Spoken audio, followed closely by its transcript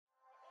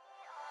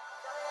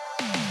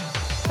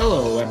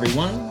Hello,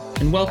 everyone,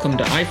 and welcome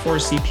to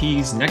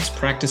I4CP's Next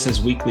Practices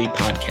Weekly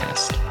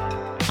podcast.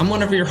 I'm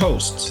one of your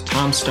hosts,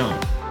 Tom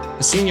Stone,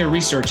 a senior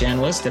research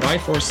analyst at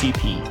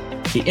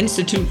I4CP, the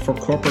Institute for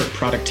Corporate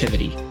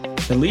Productivity,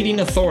 the leading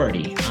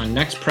authority on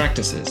next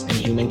practices in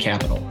human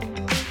capital.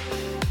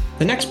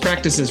 The Next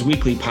Practices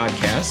Weekly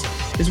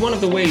podcast is one of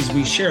the ways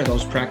we share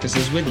those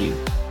practices with you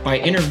by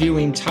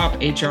interviewing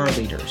top HR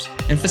leaders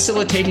and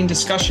facilitating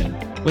discussion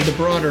with the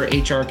broader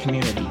HR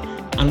community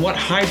on what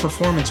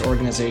high-performance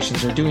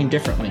organizations are doing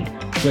differently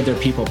with their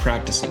people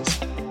practices,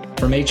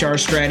 from HR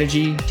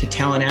strategy to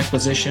talent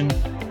acquisition,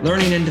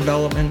 learning and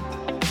development,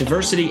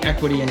 diversity,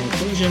 equity, and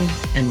inclusion,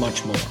 and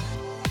much more.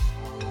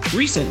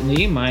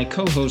 Recently, my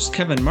co-host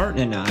Kevin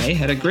Martin and I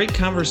had a great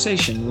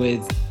conversation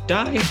with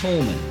Diane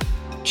Holman,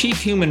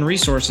 Chief Human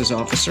Resources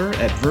Officer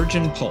at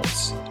Virgin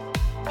Pulse.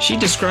 She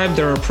described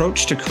their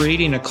approach to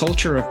creating a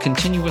culture of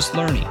continuous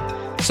learning,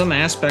 some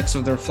aspects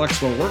of their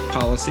flexible work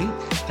policy,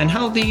 and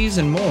how these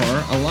and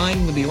more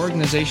align with the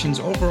organization's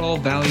overall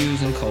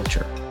values and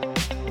culture.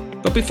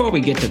 But before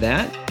we get to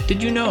that,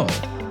 did you know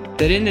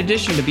that in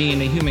addition to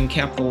being a human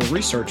capital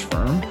research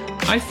firm,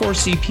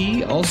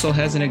 I4CP also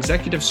has an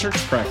executive search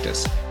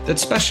practice that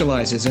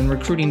specializes in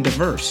recruiting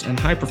diverse and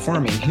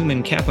high-performing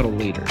human capital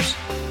leaders.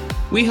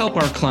 We help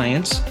our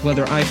clients,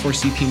 whether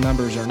I4CP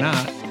members or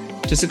not,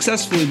 to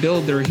successfully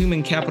build their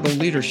human capital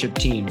leadership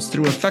teams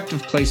through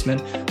effective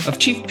placement of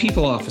chief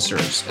people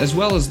officers, as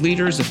well as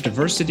leaders of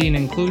diversity and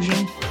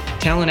inclusion,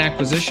 talent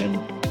acquisition,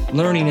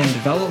 learning and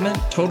development,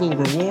 total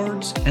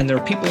rewards, and their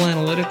people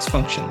analytics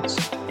functions.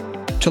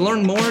 To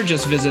learn more,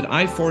 just visit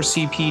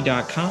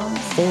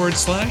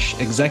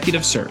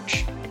i4cp.com/executive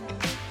search.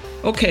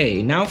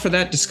 Okay, now for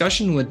that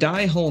discussion with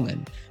Diane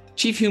Holman,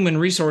 Chief Human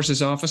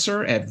Resources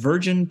Officer at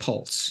Virgin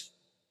Pulse.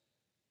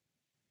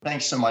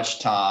 Thanks so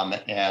much, Tom,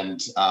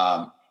 and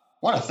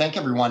want to thank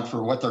everyone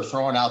for what they're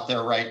throwing out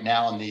there right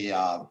now in the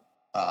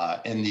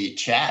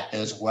chat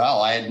as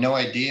well. I had no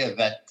idea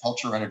that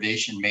Culture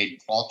Innovation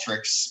made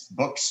Qualtrics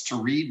books to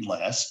read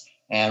list,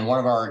 and one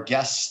of our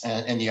guests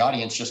in the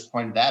audience just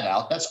pointed that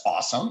out. That's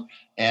awesome,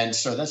 and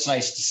so that's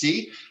nice to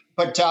see.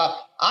 But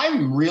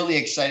I'm really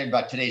excited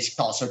about today's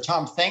call. So,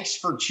 Tom, thanks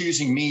for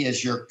choosing me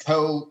as your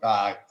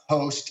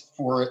co-host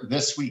for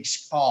this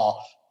week's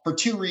call. For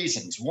two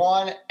reasons.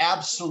 One,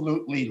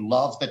 absolutely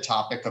love the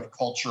topic of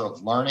culture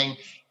of learning.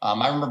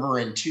 I remember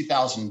in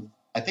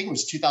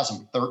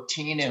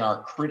 2013 in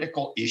our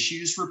critical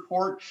issues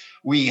report,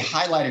 we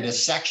highlighted a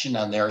section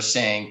on there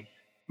saying,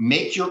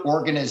 make your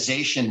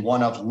organization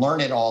one of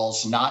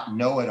learn-it-alls, not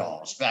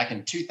know-it-alls, back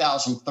in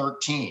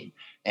 2013.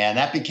 And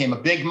that became a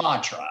big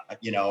mantra,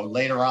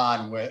 later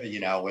on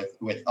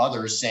with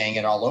others saying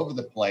it all over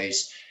the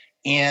place.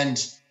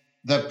 And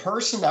the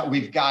person that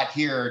we've got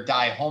here,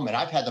 Di Holman,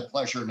 I've had the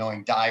pleasure of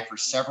knowing Di for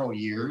several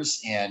years,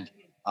 and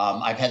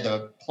I've had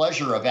the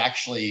pleasure of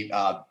actually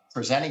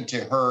presenting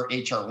to her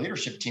HR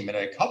leadership team at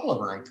a couple of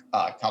her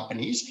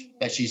companies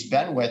that she's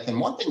been with. And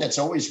one thing that's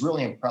always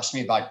really impressed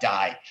me about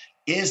Di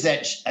is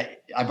that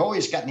I've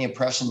always gotten the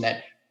impression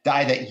that,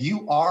 Di, that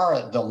you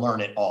are the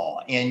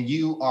learn-it-all, and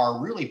you are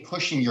really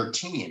pushing your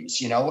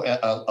teams,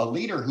 a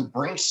leader who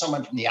brings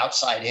someone from the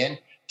outside in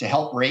to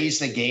help raise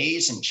the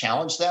gaze and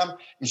challenge them,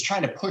 is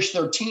trying to push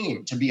their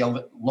team to be able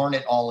to learn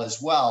it all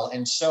as well.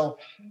 And so,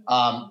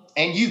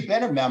 and you've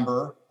been a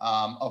member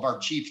of our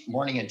Chief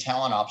Learning and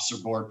Talent Officer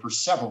Board for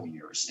several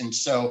years. And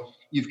so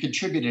you've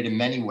contributed in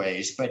many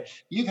ways, but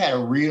you've had a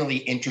really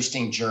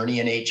interesting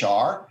journey in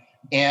HR.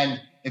 And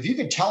if you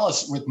could tell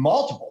us, with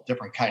multiple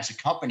different kinds of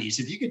companies,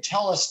 if you could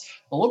tell us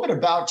a little bit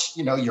about,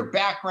 your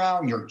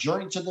background, your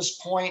journey to this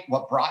point,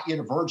 what brought you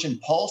to Virgin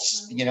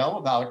Pulse,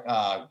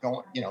 about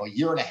going, a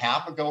year and a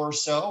half ago or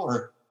so,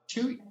 or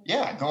two,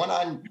 going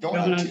on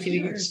 2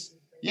 years.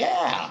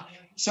 Yeah.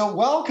 So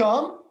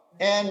welcome,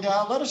 and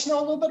let us know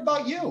a little bit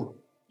about you.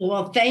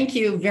 Well, thank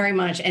you very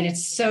much. And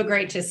it's so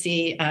great to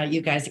see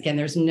you guys again.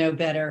 There's no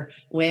better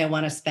way I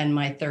want to spend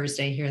my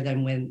Thursday here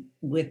than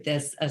with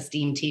this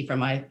esteemed team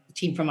from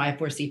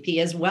I4CP,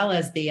 as well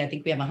as I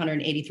think we have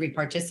 183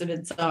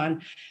 participants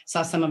on.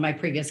 Saw some of my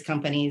previous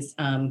companies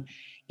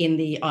in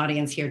the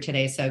audience here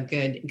today. So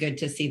good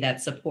to see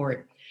that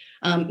support.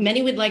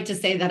 Many would like to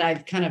say that I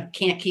kind of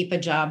can't keep a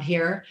job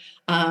here,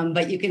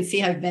 but you can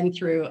see I've been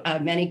through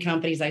many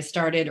companies. I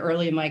started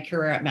early in my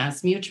career at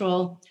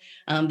MassMutual.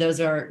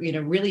 Those are,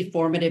 really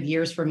formative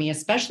years for me,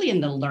 especially in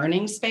the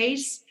learning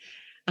space.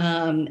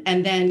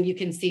 And then you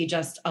can see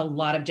just a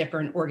lot of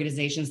different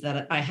organizations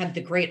that I had the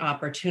great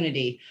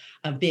opportunity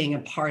of being a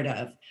part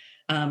of,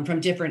 from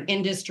different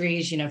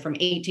industries, from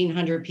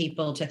 1,800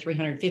 people to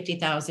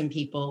 350,000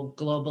 people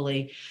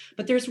globally.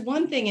 But there's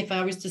one thing, if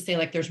I was to say,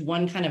 there's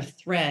one kind of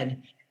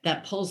thread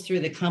that pulls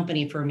through the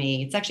company for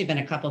me. It's actually been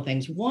a couple of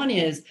things. One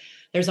is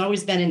there's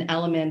always been an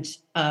element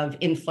of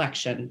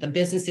inflection. The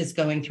business is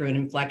going through an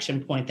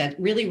inflection point that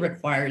really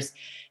requires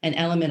an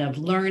element of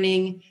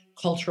learning,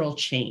 cultural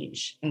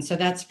change. And so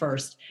that's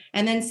first.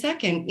 And then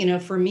second,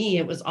 for me,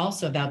 it was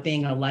also about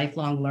being a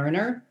lifelong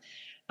learner.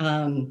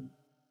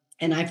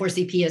 And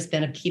I4CP has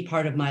been a key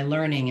part of my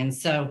learning. And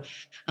so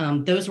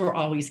those were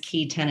always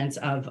key tenets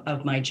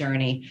of my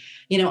journey.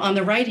 On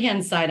the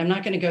right-hand side, I'm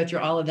not going to go through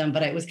all of them,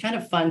 but it was kind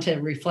of fun to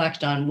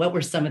reflect on what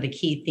were some of the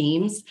key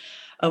themes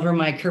over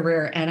my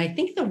career. And I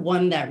think the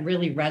one that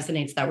really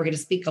resonates that we're going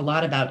to speak a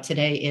lot about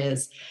today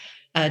is,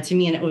 to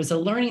me, and it was a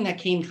learning that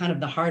came kind of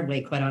the hard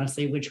way, quite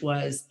honestly, which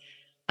was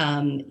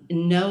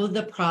know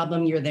the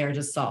problem you're there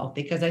to solve.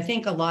 Because I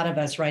think a lot of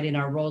us, right, in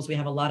our roles, we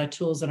have a lot of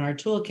tools in our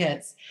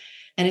toolkits.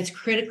 And it's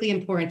critically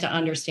important to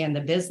understand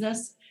the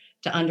business,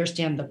 to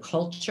understand the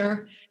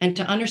culture, and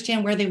to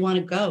understand where they want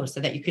to go so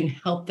that you can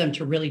help them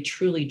to really,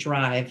 truly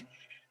drive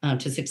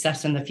to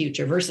success in the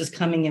future versus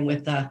coming in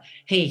with the,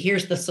 hey,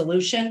 here's the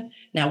solution.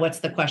 Now, what's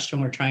the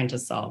question we're trying to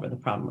solve or the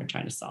problem we're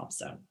trying to solve?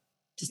 So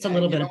just a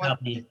little bit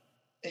about me.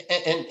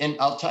 And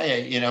I'll tell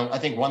you, I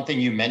think one thing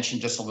you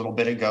mentioned just a little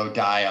bit ago,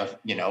 Di, of,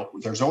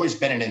 there's always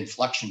been an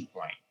inflection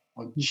point.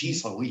 Well,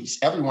 geez Louise,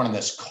 everyone on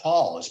this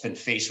call has been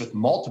faced with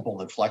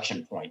multiple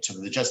inflection points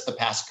over just the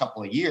past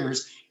couple of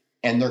years,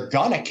 and they're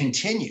going to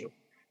continue.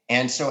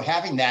 And so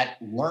having that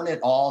learn it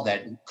all,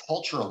 that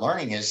cultural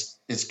learning is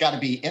got to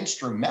be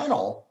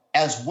instrumental,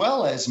 as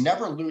well as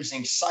never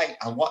losing sight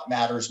on what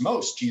matters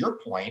most, to your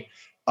point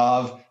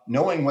of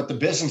knowing what the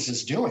business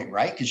is doing,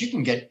 right? Because you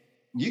can get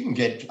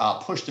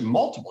pushed in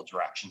multiple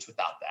directions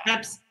without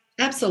that.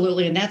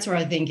 Absolutely. And that's where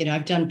I think,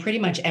 I've done pretty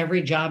much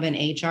every job in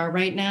HR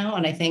right now.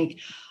 And I think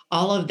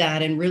all of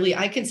that, and really,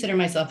 I consider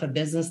myself a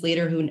business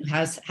leader who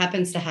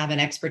happens to have an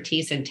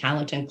expertise in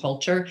talent and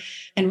culture.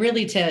 And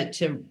really,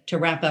 to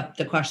wrap up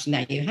the question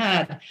that you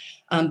had,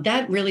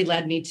 that really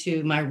led me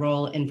to my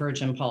role in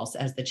Virgin Pulse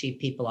as the Chief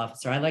People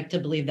Officer. I like to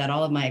believe that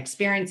all of my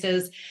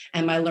experiences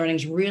and my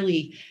learnings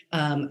really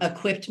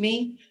equipped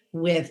me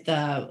with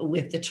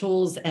the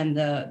tools and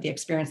the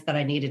experience that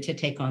I needed to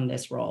take on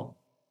this role.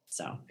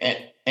 So.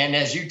 And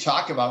as you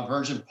talk about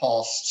Virgin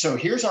Pulse, so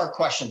here's our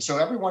question. So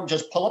everyone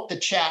just pull up the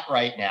chat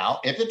right now,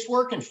 if it's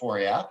working for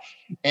you,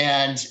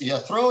 and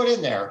throw it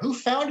in there. Who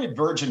founded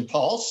Virgin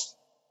Pulse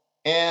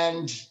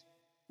and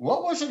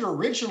what was it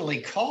originally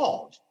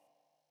called?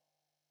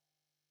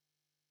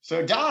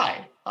 So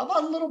Di, how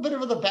about a little bit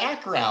of the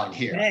background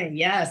here? Hey,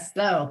 yes.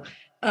 So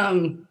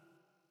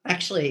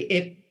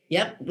actually,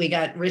 we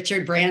got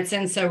Richard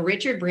Branson. So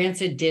Richard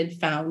Branson did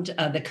found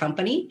the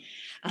company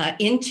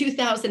in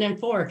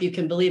 2004, if you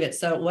can believe it.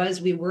 So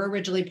we were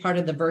originally part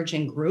of the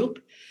Virgin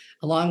Group,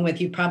 along with,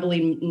 you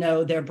probably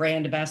know their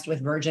brand best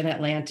with Virgin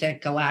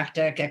Atlantic,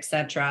 Galactic, et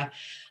cetera.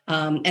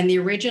 And the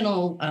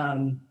original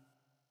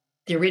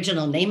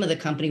name of the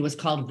company was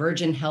called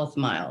Virgin Health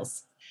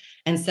Miles.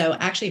 And so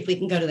actually, if we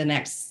can go to the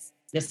next,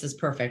 this is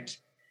perfect.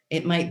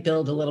 It might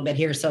build a little bit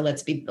here, so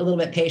let's be a little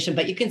bit patient.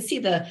 But you can see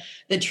the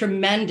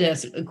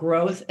tremendous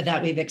growth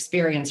that we've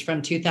experienced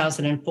from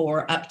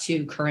 2004 up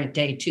to current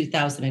day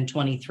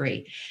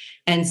 2023.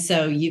 And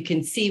so you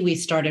can see we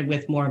started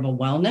with more of a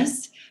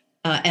wellness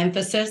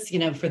emphasis.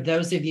 For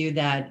those of you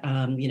that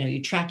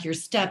you track your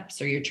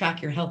steps or you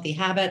track your healthy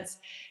habits,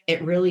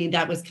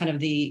 that was kind of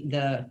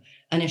the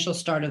initial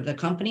start of the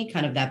company,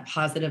 kind of that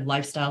positive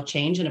lifestyle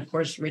change. And of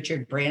course,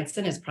 Richard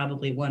Branson is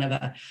probably one of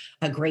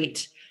a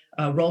great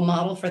role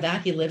model for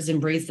that. He lives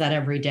and breathes that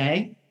every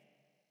day.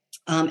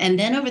 And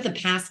then over the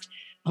past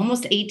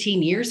almost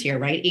 18 years here,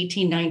 right?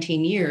 18,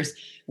 19 years,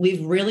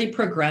 we've really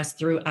progressed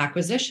through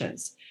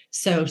acquisitions.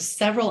 So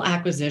several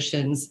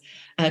acquisitions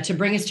to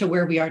bring us to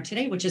where we are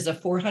today, which is a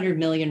 400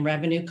 million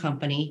revenue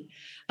company,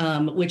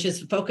 which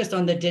is focused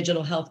on the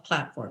digital health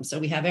platform. So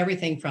we have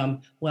everything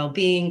from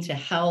well-being to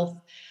health,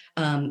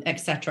 et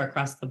cetera,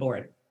 across the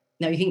board.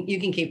 Now you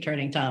can keep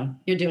turning, Tom.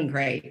 You're doing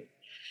great.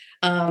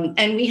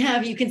 And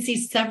you can see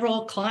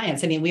several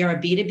clients. I mean, we are a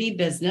B2B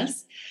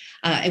business,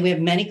 and we have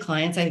many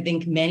clients. I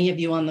think many of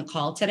you on the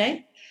call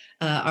today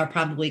are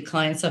probably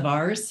clients of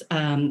ours,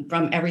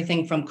 from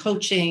everything from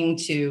coaching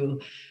to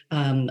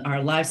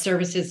our live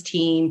services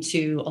team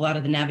to a lot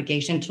of the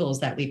navigation tools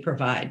that we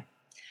provide.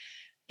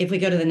 If we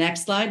go to the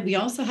next slide, we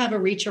also have a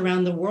reach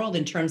around the world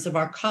in terms of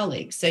our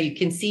colleagues. So you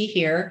can see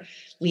here,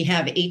 we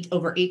have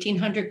over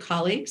 1,800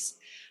 colleagues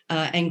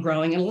and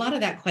growing. And a lot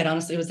of that, quite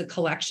honestly, was a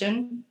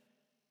collection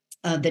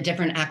of the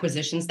different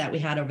acquisitions that we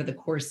had over the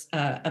course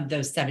of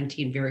those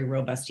 17 very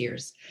robust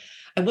years.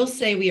 I will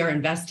say we are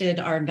invested.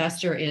 Our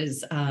investor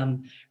is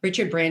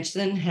Richard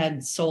Branson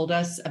had sold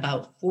us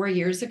about 4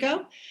 years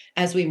ago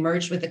as we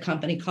merged with a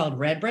company called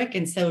Redbrick.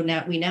 And so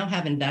we now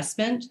have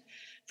investment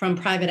from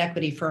private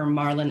equity firm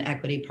Marlin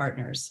Equity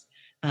Partners,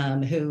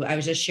 who I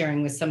was just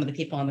sharing with some of the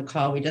people on the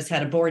call. We just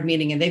had a board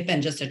meeting, and they've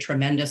been just a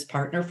tremendous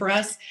partner for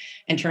us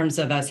in terms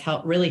of us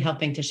really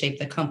helping to shape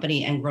the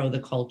company and grow the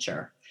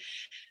culture.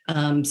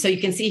 So you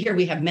can see here,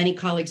 we have many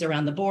colleagues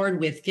around the board,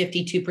 with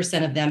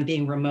 52% of them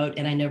being remote.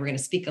 And I know we're going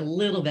to speak a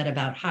little bit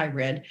about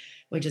hybrid,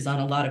 which is on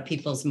a lot of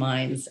people's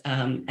minds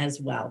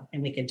as well.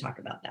 And we can talk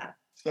about that.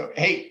 So,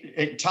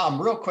 hey,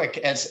 Tom, real quick,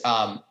 as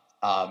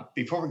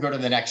before we go to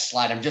the next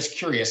slide, I'm just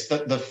curious, the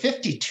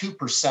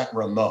 52%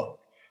 remote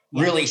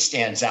really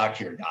stands out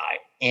here, Di.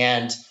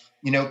 And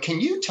Can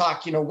you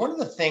talk, one of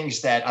the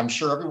things that I'm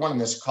sure everyone on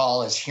this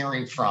call is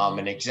hearing from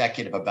an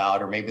executive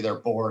about, or maybe their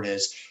board,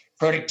 is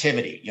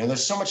productivity.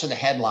 There's so much in the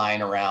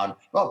headline around,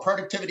 well,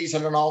 productivity is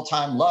at an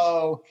all-time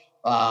low,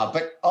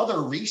 but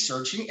other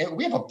research,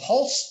 we have a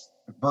pulse,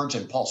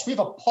 Virgin Pulse. We have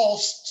a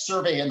pulse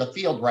survey in the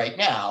field right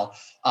now.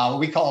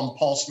 We call them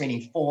pulse,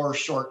 meaning 4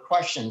 short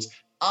questions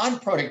on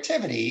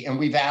productivity. And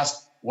we've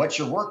asked, what's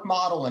your work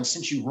model? And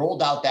since you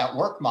rolled out that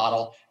work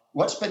model,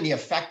 what's been the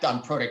effect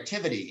on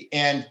productivity?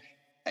 And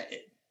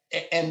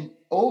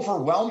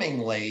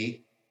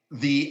overwhelmingly,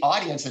 the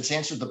audience that's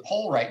answered the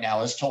poll right now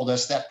has told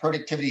us that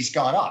productivity's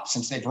gone up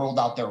since they've rolled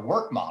out their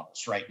work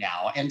models right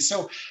now. And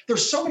so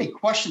there's so many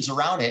questions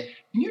around it.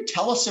 Can you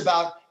tell us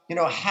about,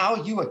 how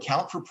you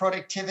account for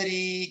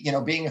productivity,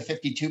 being a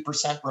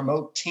 52%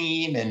 remote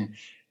team,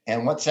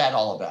 and what's that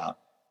all about?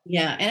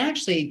 Yeah. And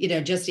actually,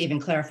 just to even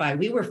clarify,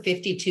 we were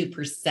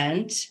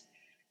 52%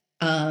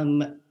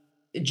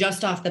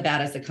 just off the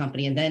bat as a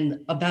company. And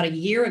then about a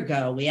year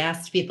ago, we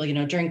asked people,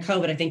 during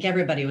COVID, I think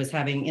everybody was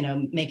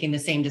having, making the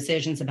same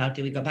decisions about,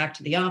 do we go back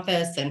to the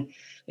office? And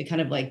we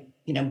kind of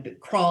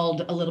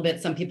crawled a little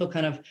bit. Some people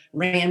kind of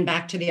ran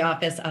back to the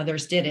office,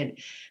 others didn't.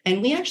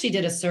 And we actually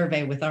did a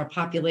survey with our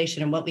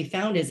population. And what we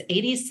found is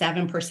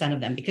 87% of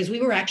them, because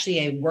we were actually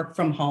a work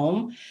from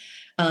home.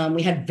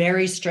 We had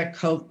very strict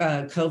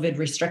COVID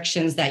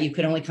restrictions that you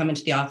could only come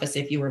into the office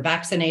if you were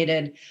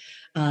vaccinated.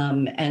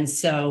 And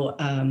so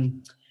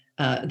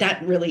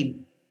that really,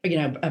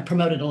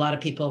 promoted a lot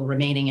of people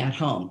remaining at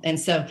home. And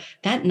so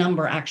that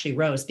number actually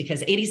rose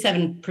because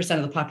 87%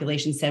 of the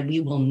population said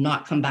we will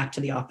not come back to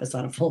the office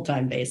on a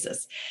full-time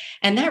basis.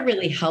 And that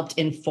really helped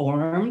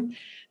inform,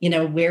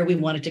 where we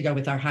wanted to go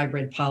with our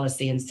hybrid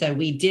policy. And so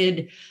we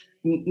did,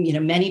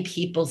 many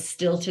people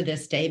still to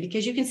this day,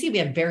 because you can see we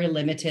have very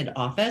limited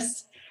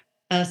office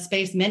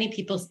space. Many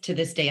people to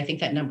this day, I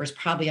think that number is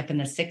probably up in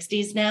the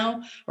 60s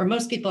now, where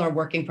most people are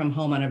working from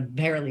home on a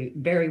very,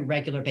 very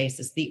regular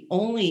basis. The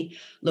only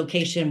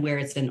location where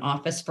it's an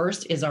office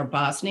first is our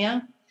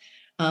Bosnia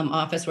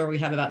office, where we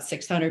have about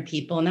 600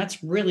 people. And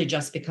that's really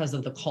just because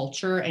of the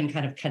culture and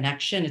kind of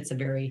connection. It's a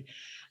very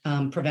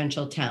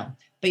provincial town.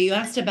 But you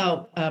asked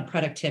about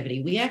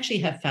productivity. We actually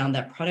have found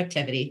that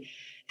productivity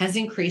has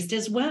increased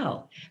as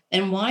well.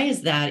 And why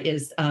is that?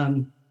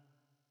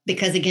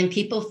 Because again,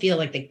 people feel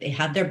like they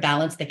have their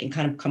balance. They can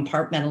kind of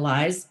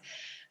compartmentalize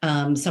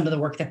some of the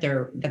work that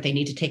they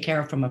need to take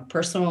care of from a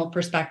personal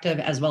perspective,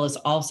 as well as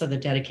also the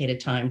dedicated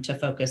time to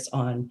focus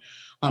on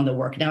the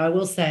work. Now, I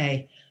will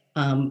say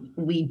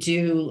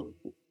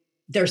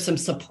there's some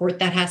support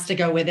that has to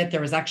go with it.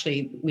 There was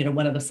actually,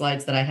 one of the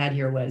slides that I had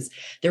here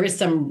there is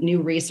some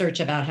new research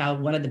about how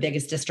one of the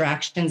biggest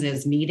distractions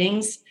is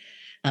meetings.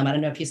 I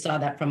don't know if you saw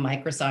that from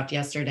Microsoft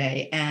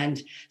yesterday.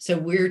 And so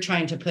we're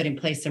trying to put in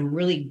place some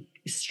really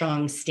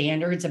strong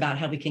standards about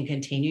how we can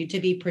continue to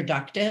be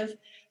productive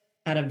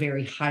at a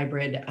very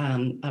hybrid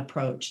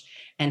approach.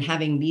 And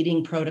having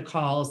meeting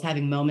protocols,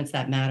 having moments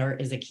that matter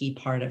is a key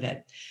part of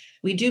it.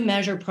 We do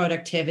measure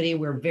productivity.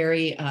 We're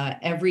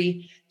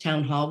every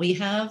town hall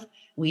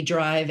we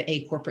drive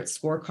a corporate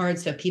scorecard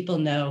so people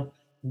know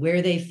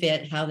where they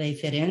fit, how they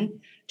fit in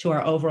to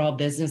our overall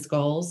business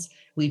goals.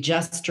 We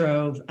just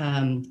drove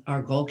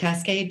our goal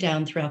cascade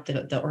down throughout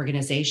the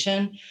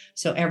organization.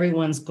 So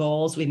everyone's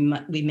goals, we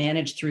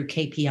manage through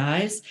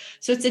KPIs.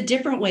 So it's a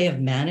different way of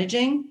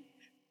managing.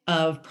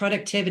 Of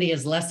productivity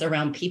is less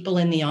around people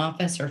in the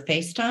office or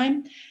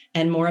FaceTime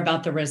and more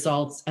about the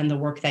results and the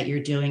work that you're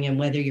doing and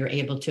whether you're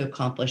able to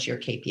accomplish your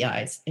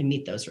KPIs and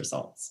meet those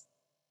results.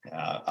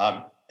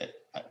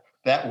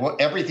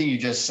 Everything you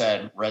just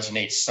said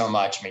resonates so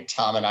much. I mean,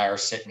 Tom and I are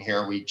sitting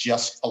here. We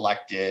just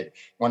elected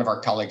one of our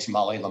colleagues,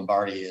 Molly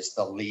Lombardi, is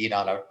the lead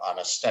on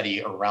a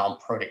study around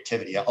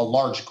productivity, a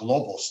large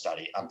global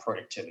study on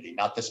productivity,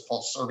 not this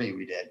pulse survey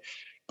we did,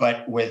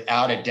 but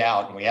without a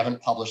doubt, and we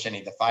haven't published any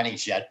of the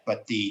findings yet,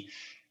 but the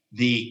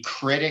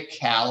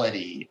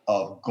criticality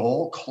of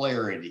goal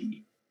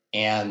clarity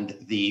and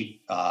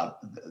the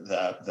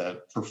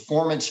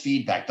performance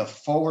feedback, the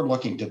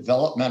forward-looking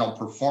developmental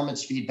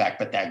performance feedback,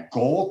 but that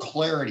goal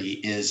clarity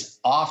is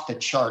off the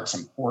charts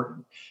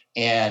important,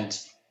 and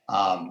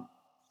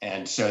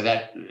so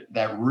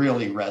that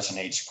really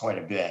resonates quite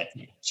a bit.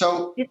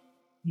 So,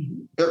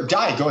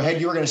 Di, go ahead.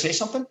 You were going to say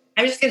something?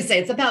 I was just going to say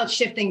it's about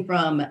shifting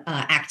from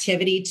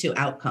activity to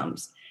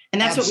outcomes,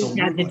 and that's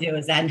Absolutely. What we've had to do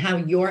is that, and how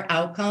your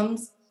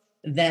outcomes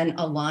then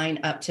align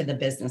up to the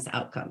business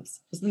outcomes.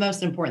 It's the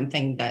most important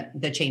thing, that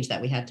the change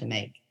that we had to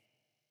make.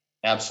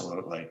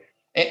 Absolutely.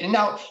 And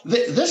now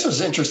this was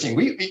interesting.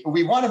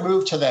 We want to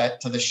move to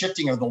the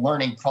shifting of the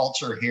learning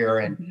culture here,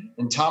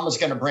 and Tom is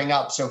going to bring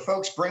up. So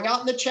folks, bring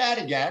out in the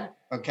chat again,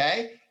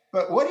 okay?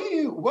 But what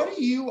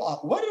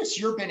has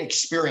your been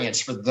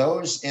experience for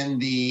those in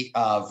the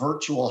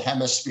virtual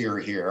hemisphere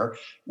here?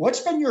 What's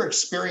been your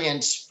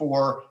experience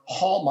for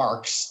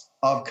hallmarks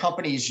of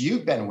companies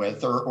you've been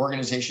with or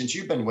organizations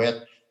you've been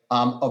with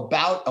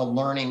about a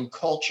learning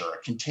culture,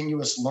 a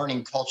continuous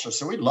learning culture?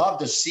 So we'd love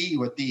to see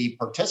what the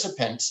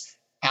participants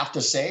have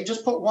to say.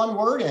 Just put one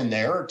word in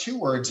there, or two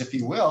words, if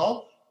you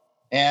will.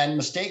 and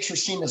mistakes are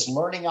seen as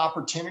learning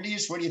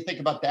opportunities. What do you think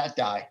about that,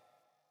 Di?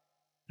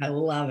 I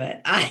love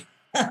it.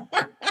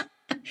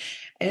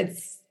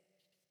 It's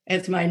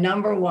it's my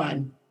number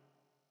one.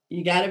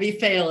 You got to be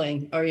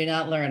failing or you're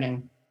not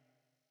learning.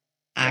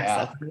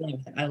 Access. Yeah.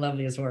 I love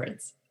these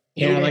words.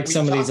 Yeah, like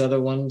some of these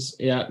other ones.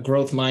 Yeah,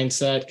 growth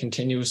mindset,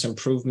 continuous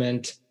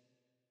improvement,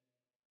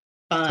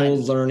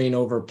 pulled learning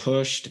over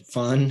pushed,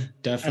 fun,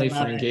 definitely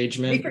for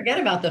engagement. We forget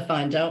about the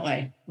fun, don't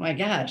we? My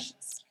gosh.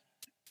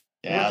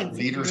 Yeah,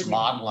 leaders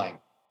modeling.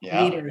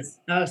 Yeah. Leaders.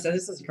 Oh, so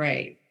this is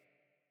great.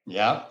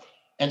 Yeah.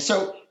 And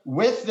so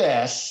with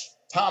this,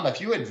 Tom, if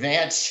you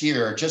advance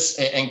here, just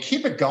and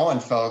keep it going,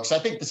 folks. I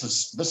think this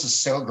is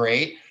so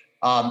great.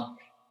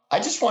 I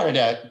just wanted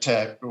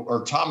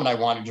or Tom and I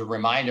wanted to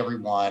remind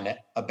everyone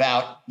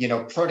about,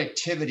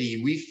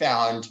 productivity. We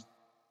found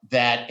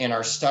that in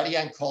our study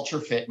on culture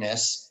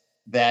fitness,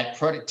 that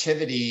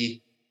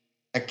productivity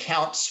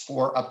accounts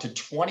for up to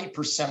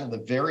 20% of the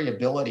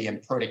variability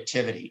in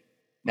productivity.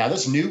 Now,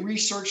 this new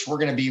research we're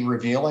going to be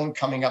revealing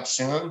coming up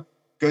soon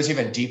goes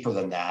even deeper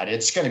than that.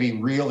 It's going to be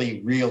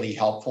really, really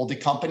helpful to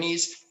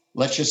companies.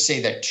 Let's just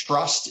say that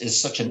trust is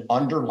such an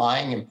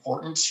underlying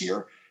importance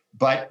here.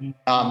 But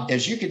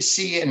as you could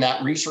see in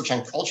that research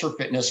on culture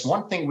fitness,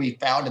 one thing we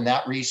found in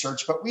that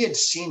research, but we had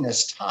seen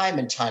this time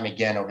and time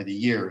again over the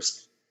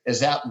years, is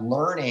that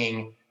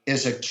learning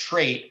is a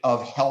trait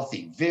of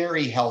healthy,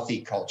 very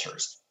healthy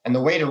cultures. And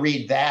the way to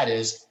read that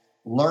is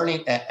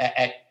learning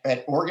at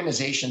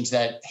organizations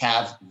that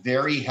have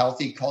very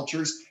healthy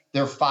cultures,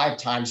 they're 5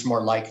 times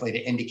more likely to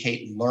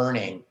indicate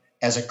learning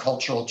as a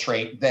cultural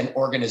trait than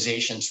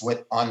organizations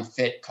with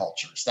unfit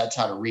cultures. That's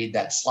how to read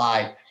that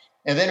slide.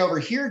 And then over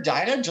here,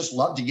 Diane, I'd just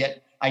love to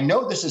I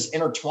know this is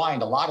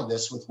intertwined, a lot of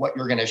this, with what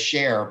you're going to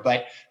share,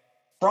 but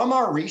from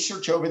our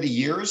research over the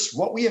years,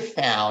 what we have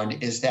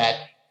found is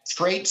that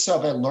traits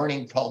of a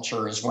learning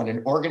culture is when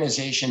an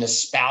organization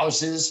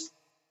espouses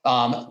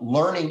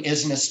learning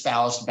is an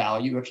espoused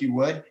value, if you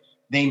would.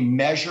 They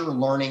measure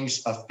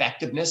learning's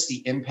effectiveness,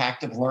 the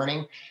impact of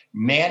learning.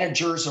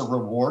 Managers are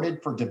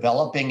rewarded for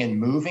developing and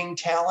moving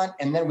talent.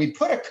 And then we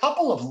put a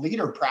couple of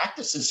leader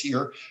practices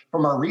here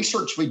from our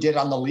research we did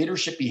on the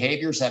leadership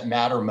behaviors that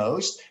matter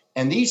most.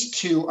 And these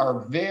two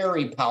are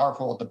very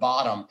powerful at the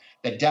bottom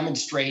that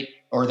demonstrate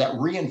or that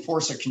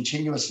reinforce a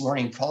continuous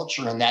learning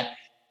culture, and that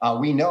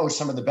we know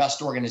some of the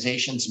best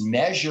organizations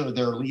measure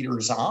their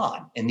leaders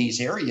on in these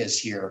areas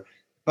here.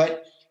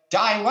 But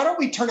Diane, why don't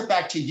we turn it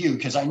back to you?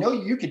 Because I know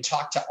you could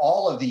talk to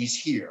all of these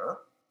here,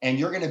 and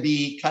you're going to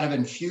be kind of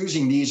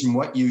infusing these in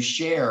what you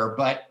share.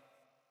 But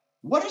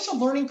what does a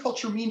learning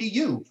culture mean to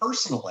you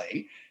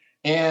personally,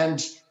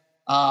 and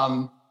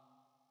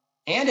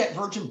at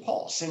Virgin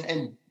Pulse?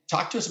 And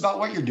talk to us about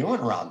what you're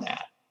doing around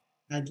that.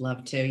 I'd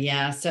love to.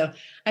 Yeah. So,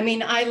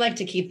 I like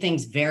to keep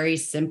things very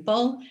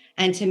simple.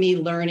 And to me,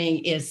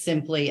 learning is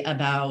simply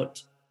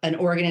about an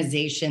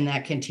organization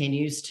that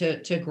continues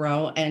to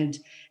grow and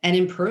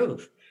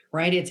improve,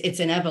 right? It's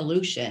an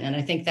evolution. And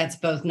I think that's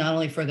both not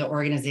only for the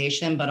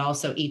organization, but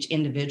also each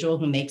individual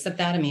who makes up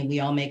that. We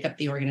all make up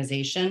the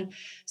organization,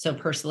 so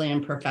personally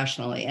and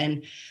professionally.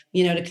 And,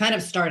 to kind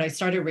of start, I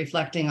started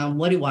reflecting on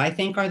what do I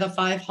think are the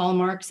 5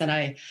 hallmarks. And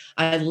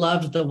I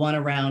loved the one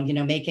around,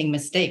 making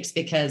mistakes,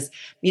 because,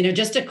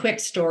 just a quick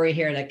story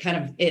here that kind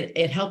of,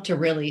 it helped to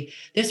really,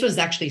 this was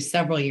actually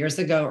several years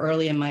ago,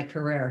 early in my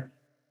career.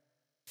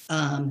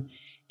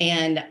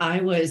 And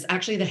I was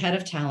actually the head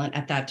of talent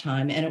at that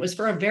time. And it was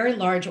for a very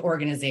large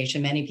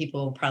organization. Many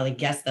people will probably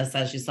guess this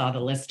as you saw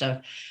the list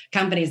of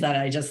companies that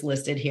I just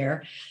listed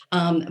here.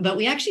 But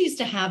we actually used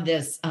to have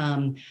this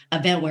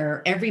event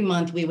where every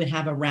month we would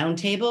have a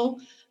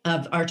roundtable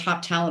of our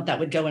top talent that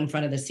would go in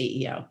front of the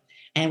CEO.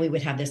 And we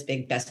would have this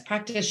big best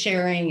practice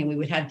sharing, and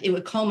it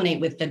would culminate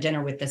with the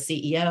dinner with the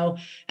CEO,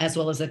 as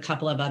well as a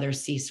couple of other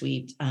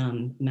C-suite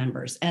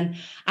members. And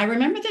I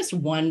remember this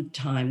one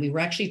time we were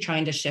actually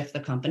trying to shift the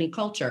company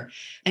culture.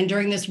 And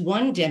during this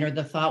one dinner,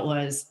 the thought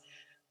was,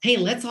 hey,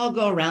 let's all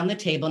go around the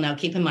table. Now,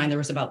 keep in mind, there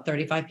was about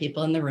 35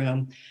 people in the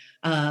room.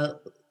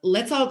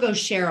 Let's all go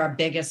share our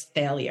biggest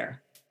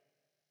failure.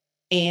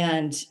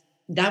 And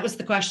that was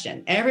the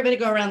question. Everybody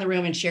go around the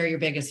room and share your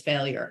biggest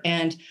failure.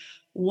 And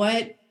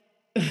what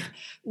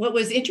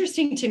was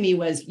interesting to me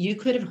was you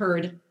could have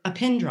heard a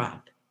pin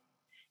drop.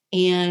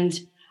 And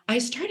I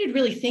started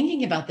really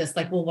thinking about this,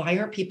 like, well, why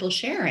aren't people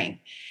sharing?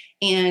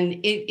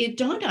 And it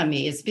dawned on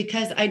me, it's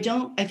because I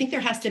think there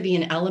has to be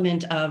an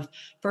element of,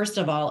 first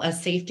of all, a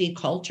safety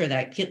culture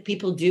that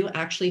people do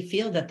actually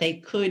feel that they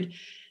could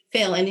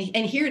fail. And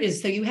here it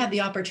is. So you have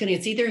the opportunity.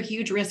 It's either a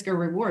huge risk or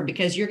reward,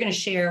 because you're going to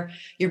share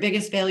your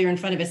biggest failure in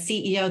front of a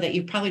CEO that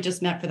you probably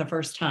just met for the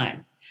first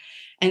time.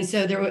 And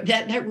so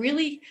that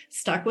really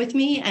stuck with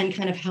me and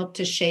kind of helped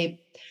to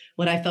shape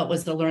what I felt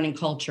was the learning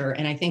culture.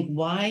 And I think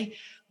why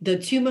the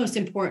 2 most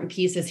important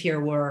pieces here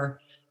were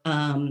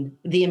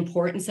the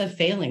importance of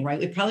failing, right?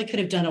 We probably could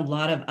have done a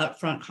lot of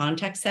upfront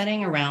context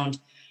setting around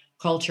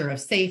culture of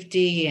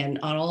safety and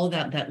all of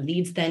that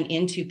leads then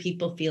into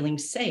people feeling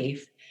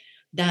safe,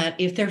 that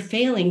if they're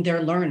failing,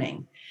 they're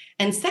learning.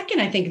 And second,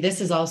 I think this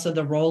is also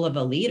the role of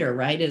a leader,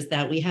 right? Is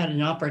that we had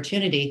an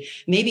opportunity.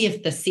 Maybe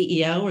if the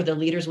CEO or the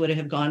leaders would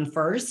have gone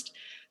first,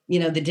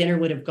 the dinner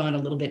would have gone a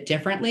little bit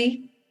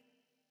differently.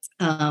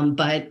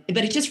 But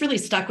it just really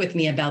stuck with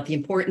me about the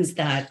importance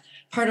that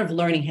part of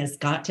learning has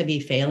got to be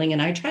failing.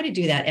 And I try to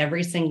do that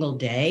every single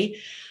day.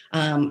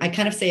 I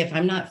kind of say, if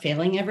I'm not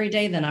failing every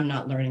day, then I'm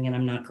not learning and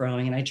I'm not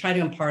growing. And I try to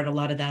impart a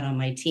lot of that on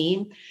my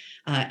team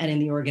and in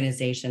the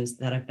organizations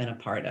that I've been a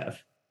part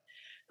of.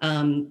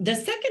 The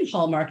second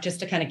hallmark, just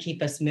to kind of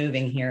keep us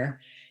moving here,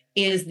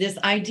 is this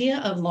idea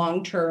of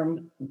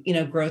long-term,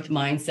 growth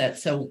mindset.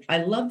 So I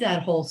love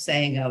that whole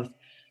saying of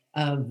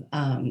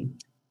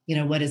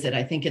what is it?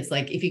 I think it's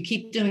like, if you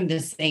keep doing the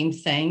same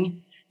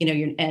thing,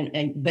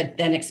 but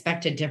then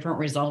expect a different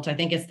result. I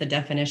think it's the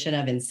definition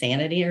of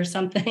insanity or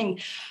something.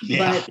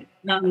 Yeah.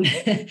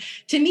 But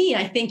to me,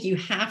 I think you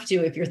have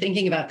to, if you're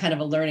thinking about kind of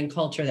a learning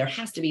culture, there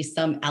has to be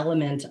some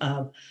element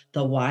of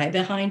the why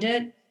behind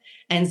it.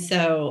 And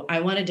so I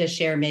wanted to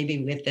share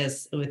maybe with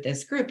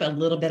this group a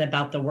little bit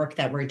about the work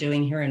that we're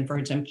doing here in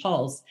Virgin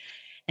Pulse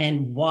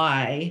and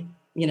why,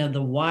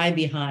 the why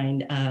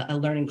behind a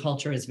learning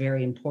culture is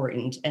very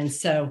important. And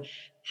so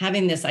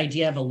having this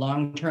idea of a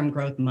long-term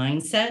growth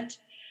mindset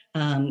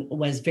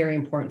was very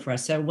important for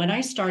us. So when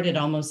I started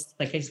almost,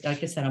 like I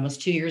said,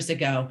 almost 2 years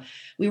ago,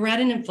 we were at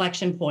an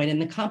inflection point in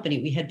the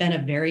company. We had been a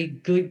very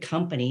good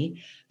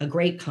company, a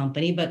great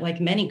company, but like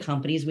many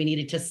companies, we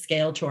needed to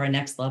scale to our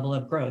next level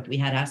of growth. We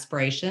had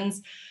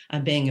aspirations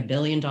of being $1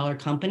 billion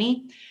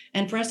company.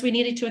 And for us, we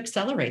needed to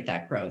accelerate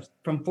that growth.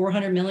 From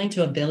 400 million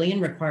to $1 billion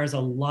requires a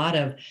lot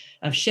of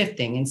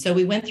shifting. And so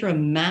we went through a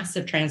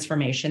massive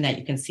transformation that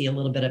you can see a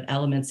little bit of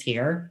elements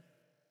here,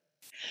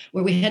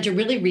 where we had to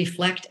really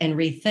reflect and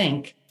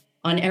rethink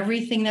on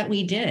everything that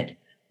we did.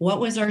 What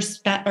was our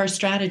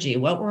strategy?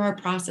 What were our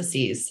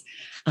processes?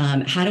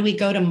 How do we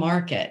go to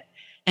market?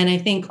 And I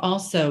think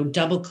also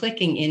double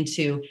clicking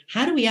into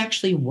how do we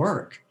actually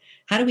work?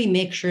 How do we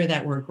make sure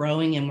that we're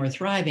growing and we're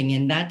thriving?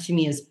 And that to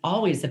me is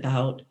always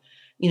about,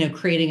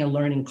 creating a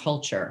learning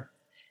culture.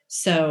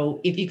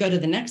 So if you go to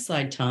the next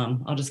slide,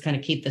 Tom, I'll just kind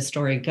of keep the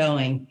story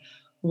going.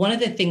 One of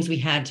the things we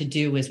had to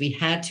do was we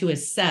had to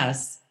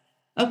assess,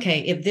 okay,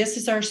 if this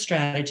is our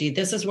strategy,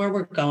 this is where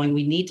we're going,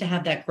 we need to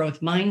have that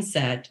growth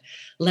mindset.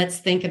 Let's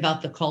think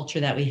about the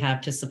culture that we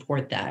have to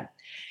support that.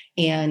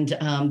 And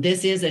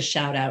this is a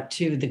shout out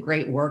to the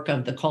great work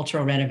of the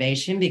Cultural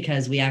Renovation,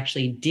 because we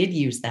actually did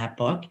use that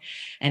book.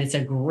 And it's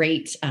a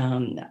great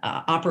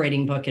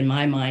operating book in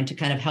my mind to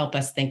kind of help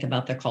us think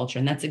about the culture.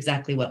 And that's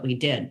exactly what we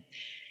did.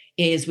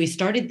 Is we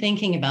started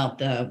thinking about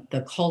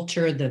the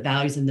culture, the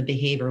values, and the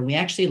behavior. And we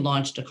actually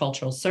launched a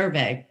cultural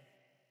survey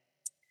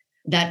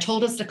that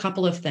told us a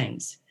couple of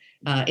things.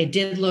 It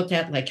did look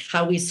at like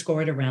how we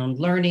scored around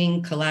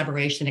learning,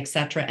 collaboration, et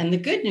cetera. And the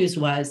good news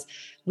was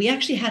we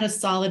actually had a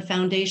solid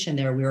foundation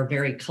there. We were a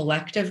very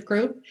collective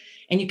group.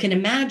 And you can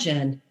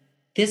imagine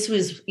this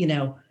was,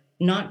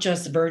 not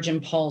just Virgin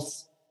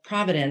Pulse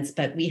Providence,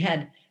 but we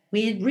had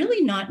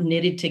really not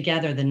knitted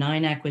together the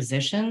 9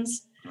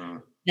 acquisitions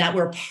that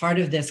were part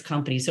of this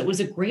company. So it was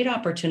a great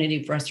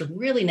opportunity for us to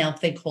really now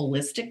think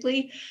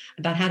holistically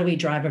about how do we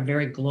drive a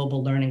very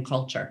global learning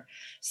culture.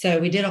 So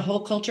we did a whole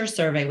culture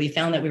survey. We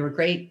found that we were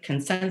great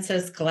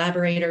consensus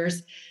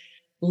collaborators,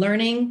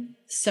 learning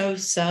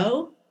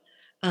so.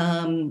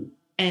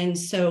 And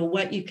so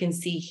what you can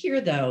see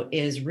here, though,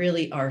 is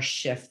really our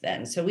shift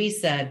then. So we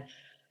said,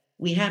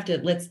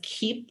 let's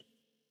keep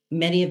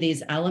many of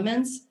these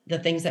elements, the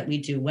things that we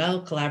do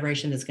well,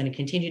 collaboration is going to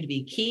continue to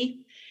be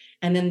key.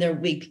 And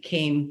then we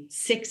became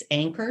 6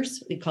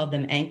 anchors. We called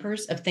them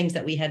anchors of things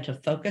that we had to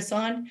focus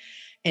on.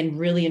 And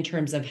really in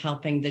terms of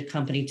helping the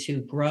company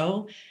to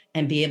grow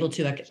and be able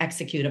to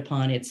execute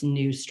upon its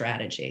new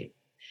strategy.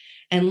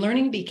 And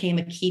learning became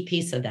a key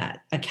piece of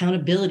that.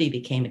 Accountability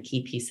became a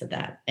key piece of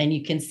that. And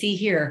you can see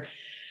here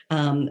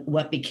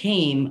what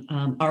became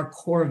our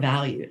core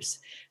values.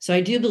 So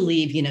I do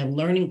believe,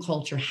 learning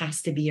culture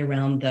has to be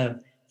around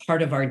the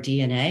part of our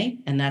DNA,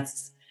 and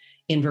that's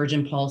in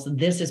Virgin Pulse.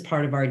 This is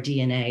part of our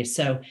DNA.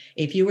 So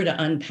if you were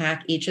to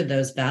unpack each of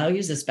those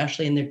values,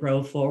 especially in the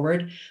Grow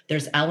Forward,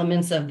 there's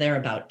elements of there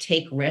about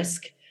take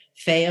risk,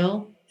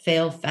 fail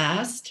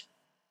fast.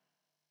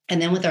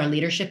 And then with our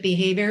leadership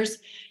behaviors,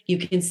 you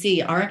can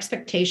see our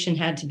expectation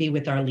had to be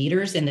with our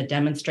leaders, and it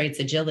demonstrates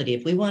agility.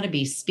 If we want to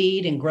be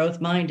speed and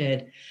growth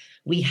minded,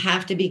 we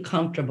have to be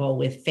comfortable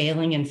with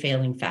failing and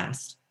failing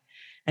fast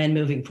and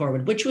moving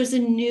forward, which was a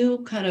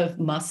new kind of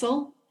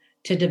muscle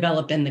to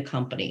develop in the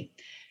company.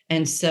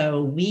 And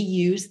so we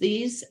use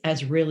these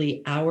as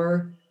really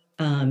our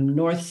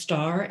North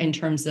Star in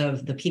terms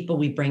of the people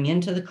we bring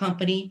into the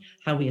company,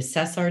 how we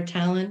assess our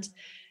talent,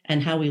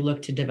 and how we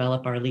look to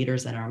develop our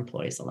leaders and our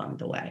employees along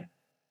the way.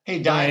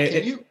 Hey,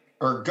 Diane,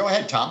 go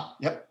ahead, Tom.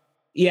 Yep.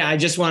 Yeah, I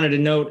just wanted to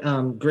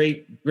note,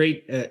 great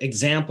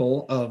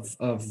example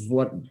of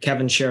what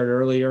Kevin shared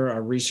earlier,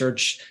 our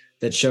research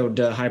that showed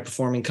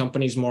high-performing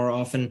companies more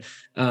often,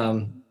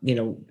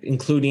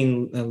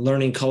 including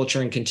learning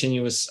culture and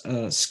continuous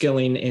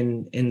skilling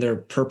in their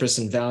purpose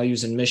and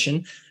values and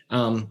mission.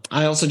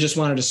 I also just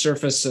wanted to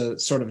surface a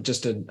sort of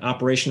just an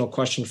operational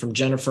question from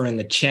Jennifer in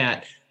the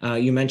chat.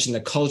 You mentioned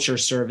the culture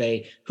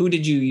survey. Who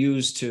did you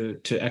use to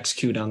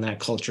execute on that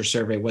culture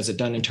survey? Was it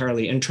done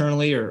entirely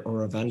internally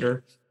or a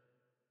vendor?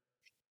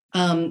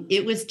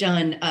 It was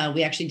done.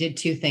 We actually did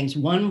two things.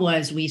 One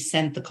was we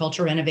sent the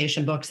culture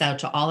renovation books out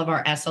to all of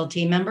our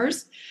SLT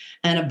members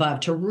and above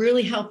to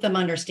really help them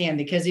understand,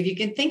 because if you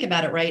can think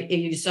about it, right,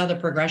 you saw the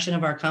progression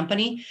of our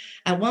company.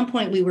 At one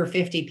point, we were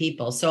 50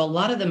 people. So a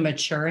lot of the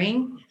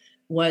maturing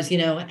was,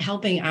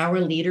 helping our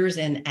leaders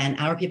and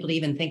our people to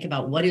even think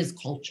about what is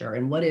culture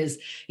and what is,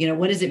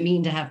 what does it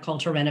mean to have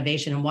culture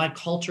renovation and why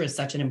culture is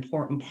such an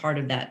important part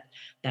of that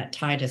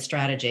tie to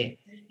strategy.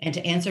 And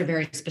to answer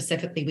very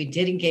specifically, we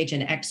did engage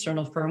an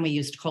external firm. We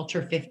used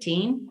Culture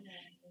 15,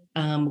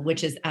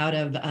 which is out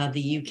of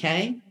the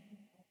UK.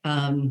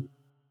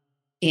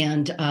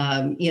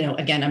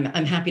 Again,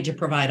 I'm happy to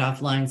provide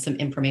offline some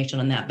information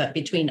on that. But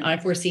between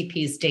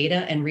I4CP's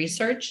data and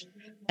research,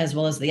 as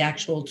well as the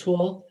actual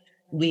tool,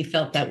 we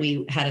felt that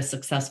we had a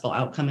successful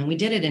outcome. And we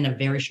did it in a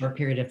very short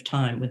period of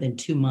time. Within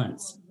 2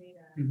 months,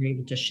 we were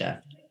able to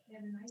shift.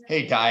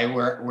 Hey, Di,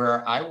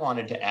 where I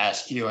wanted to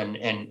ask you,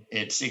 and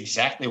it's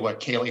exactly what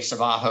Kaylee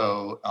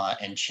Savajo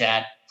in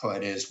chat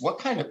put, is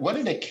what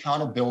did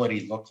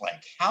accountability look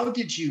like? How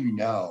did you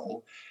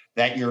know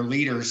that your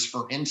leaders,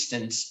 for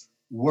instance,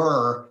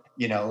 were,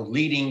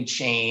 leading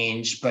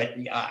change, but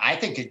I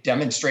think it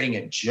demonstrating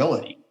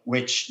agility,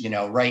 which,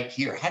 right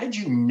here, how did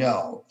you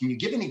know? Can you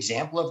give an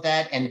example of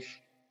that? And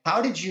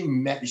how did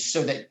you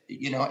so that,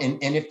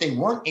 and if they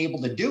weren't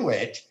able to do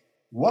it,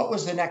 what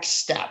was the next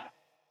step?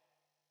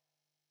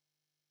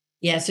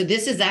 Yeah, so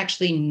this is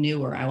actually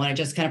newer. I want to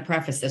just kind of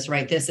preface this,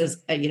 right? This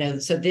is,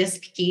 so this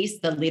piece,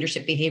 the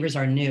leadership behaviors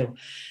are new.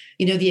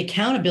 The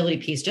accountability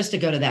piece, just to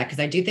go to that, because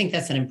I do think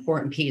that's an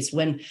important piece.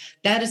 When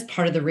that is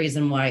part of the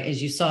reason why,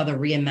 as you saw, the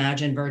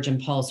reimagined Virgin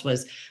Pulse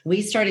was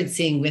we started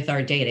seeing with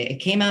our data, it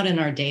came out in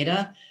our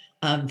data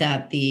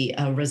that the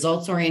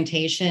results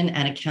orientation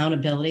and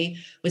accountability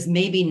was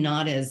maybe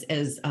not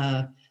as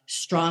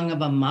strong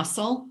of a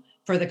muscle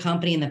for the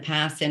company in the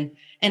past. And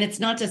it's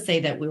not to say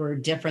that we were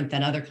different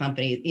than other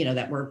companies,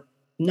 that were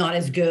not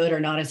as good or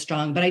not as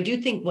strong. But I do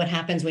think what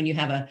happens when you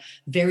have a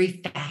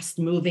very fast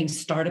moving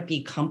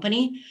startup-y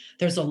company,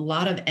 there's a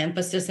lot of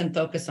emphasis and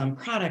focus on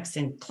products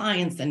and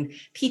clients and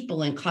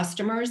people and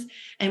customers.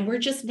 And we're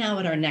just now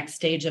at our next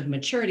stage of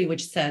maturity,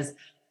 which says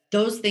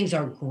those things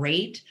are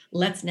great.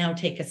 Let's now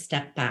take a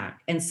step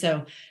back. And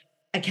so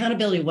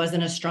accountability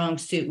wasn't a strong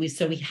suit.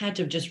 So we had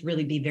to just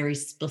really be very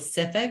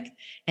specific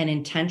and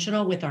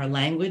intentional with our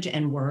language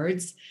and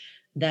words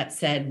that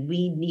said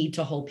we need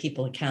to hold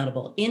people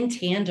accountable in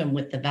tandem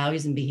with the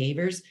values and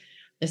behaviors.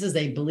 This is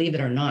a believe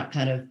it or not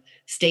kind of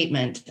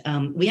statement.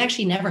 We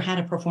actually never had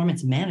a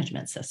performance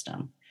management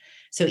system.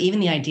 So even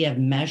the idea of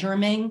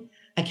measuring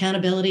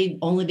accountability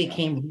only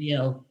became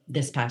real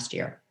this past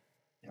year.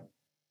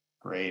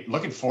 Great.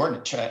 Looking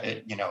forward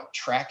to,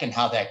 tracking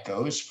how that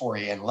goes for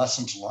you and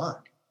lessons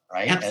learned,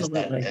 right?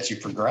 Absolutely. As you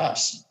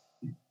progress.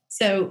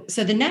 So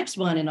the next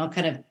one, and I'll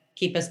kind of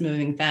keep us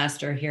moving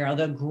faster here,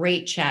 although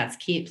great chats,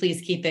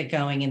 please keep it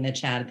going in the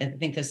chat. I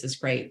think this is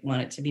great.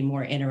 Want it to be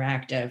more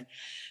interactive.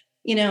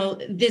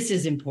 This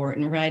is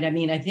important, right? I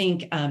mean, I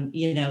think,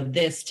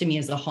 this to me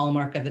is a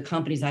hallmark of the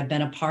companies I've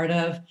been a part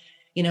of.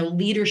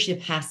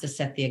 Leadership has to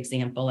set the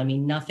example. I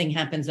mean, nothing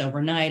happens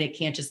overnight. It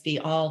can't just be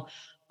all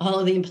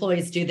of the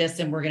employees do this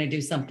and we're going to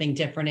do something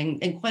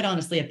different. And quite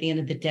honestly, at the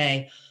end of the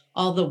day,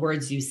 all the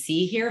words you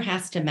see here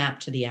has to map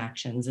to the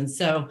actions. And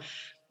so,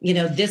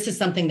 this is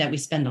something that we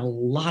spend a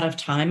lot of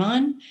time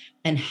on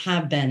and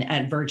have been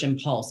at Virgin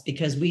Pulse,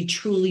 because we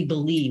truly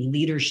believe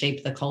leaders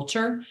shape the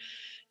culture.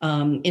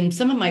 In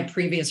some of my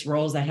previous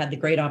roles, I had the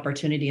great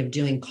opportunity of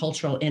doing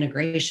cultural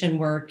integration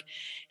work.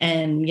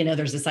 And,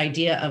 there's this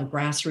idea of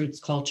grassroots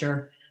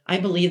culture. I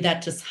believe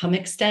that to some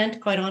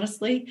extent, quite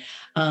honestly.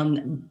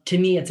 To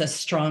me, it's a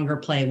stronger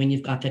play when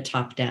you've got the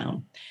top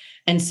down.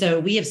 And so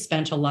we have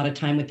spent a lot of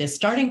time with this,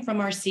 starting from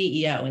our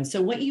CEO. And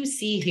so what you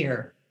see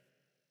here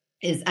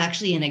is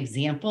actually an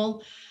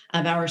example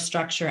of our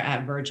structure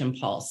at Virgin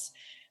Pulse.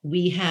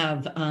 We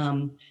have,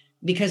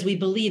 because we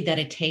believe that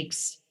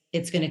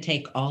it's going to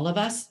take all of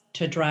us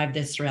to drive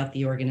this throughout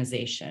the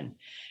organization.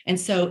 And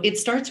so it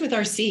starts with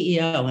our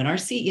CEO, and our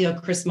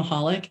CEO, Chris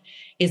Mahalik,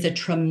 is a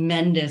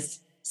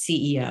tremendous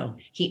CEO.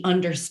 He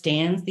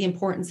understands the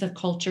importance of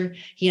culture.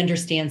 He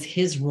understands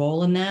his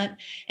role in that.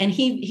 And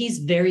he's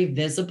very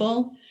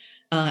visible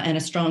and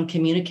a strong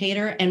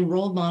communicator, and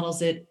role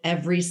models it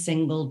every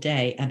single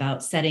day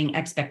about setting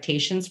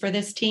expectations for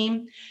this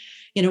team.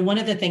 One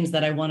of the things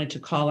that I wanted to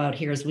call out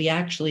here is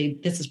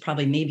this is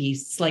probably maybe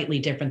slightly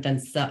different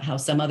than how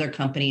some other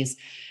companies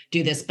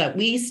do this, but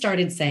we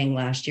started saying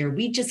last year,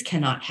 we just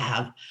cannot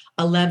have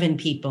 11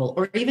 people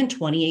or even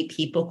 28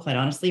 people, quite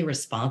honestly,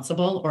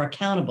 responsible or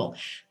accountable.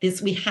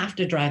 We have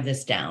to drive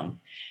this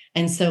down.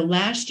 And so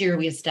last year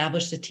we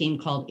established a team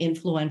called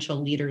Influential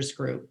Leaders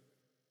Group.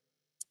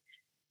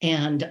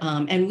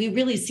 And we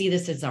really see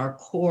this as our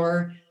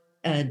core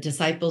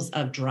disciples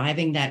of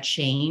driving that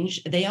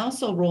change. They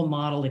also role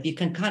model, if you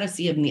can kind of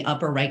see it in the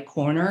upper right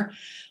corner,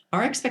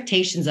 our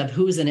expectations of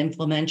who's an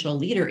influential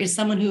leader is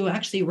someone who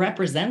actually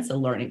represents a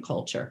learning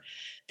culture.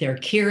 They're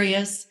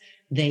curious,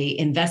 they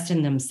invest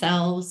in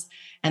themselves,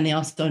 and they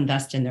also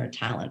invest in their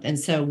talent. And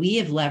so we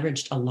have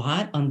leveraged a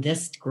lot on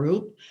this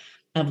group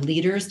of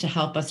leaders to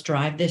help us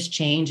drive this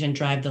change and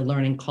drive the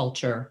learning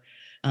culture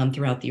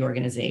throughout the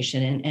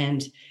organization.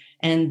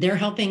 And they're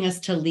helping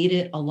us to lead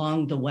it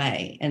along the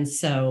way. And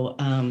so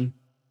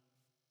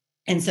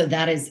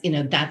that is,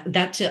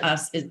 that to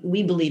us,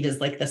 we believe is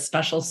like the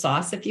special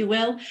sauce, if you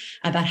will,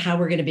 about how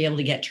we're going to be able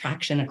to get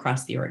traction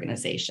across the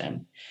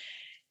organization.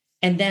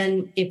 And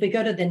then if we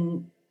go to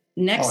the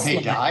next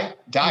slide.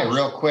 Di,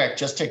 real quick,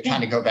 just to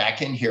kind of go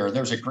back in here,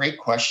 there's a great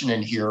question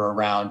in here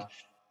around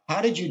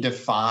how did you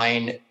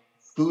define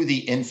who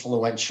the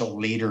influential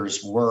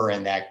leaders were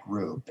in that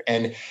group?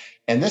 And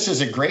this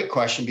is a great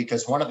question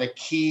because one of the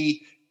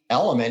key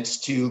elements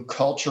to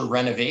culture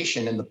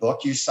renovation in the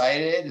book you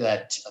cited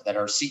that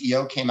our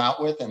CEO came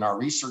out with and our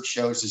research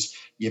shows is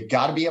you've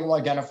got to be able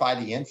to identify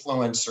the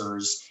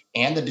influencers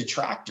and the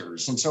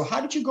detractors. And so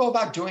how did you go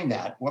about doing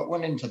that? What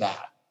went into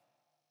that?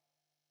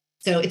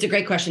 So it's a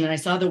great question. And I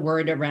saw the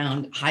word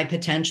around high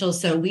potential.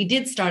 So we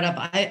did start up.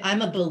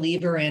 I'm a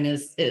believer in,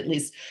 is at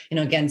least,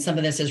 again, some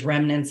of this is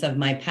remnants of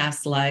my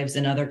past lives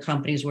in other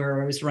companies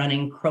where I was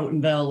running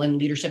Crotonville and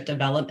leadership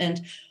development.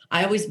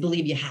 I always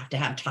believe you have to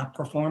have top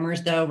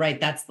performers though,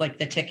 right? That's like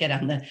the ticket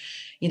on the,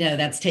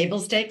 that's table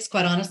stakes,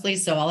 quite honestly.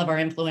 So all of our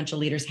influential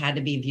leaders had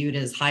to be viewed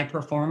as high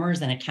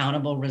performers and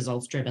accountable,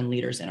 results-driven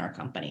leaders in our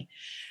company.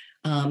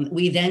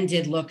 We then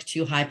did look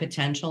to high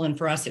potential. And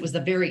for us, it was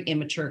a very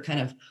immature kind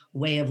of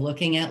way of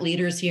looking at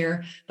leaders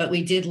here. But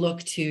we did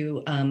look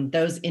to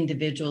those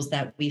individuals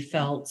that we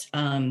felt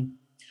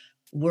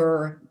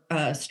were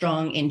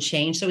strong in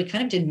change. So we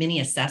kind of did mini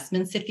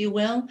assessments, if you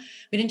will.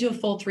 We didn't do a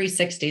full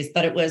 360s,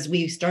 but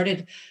we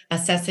started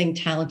assessing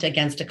talent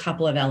against a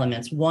couple of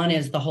elements. One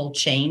is the whole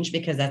change,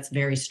 because that's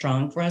very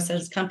strong for us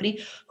as a company.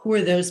 Who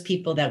are those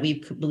people that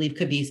we believe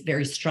could be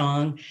very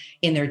strong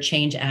in their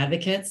change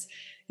advocates?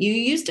 You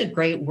used a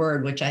great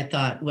word, which I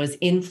thought was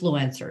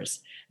influencers.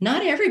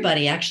 Not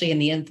everybody actually in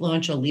the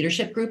influential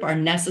leadership group are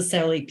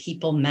necessarily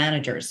people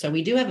managers. So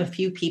we do have a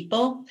few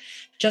people,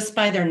 just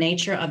by their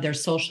nature of their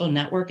social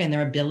network and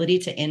their ability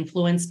to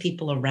influence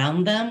people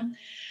around them.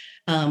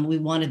 We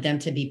wanted them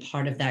to be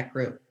part of that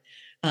group.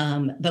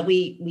 But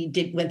we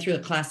went through a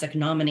classic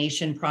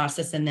nomination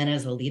process. And then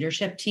as a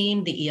leadership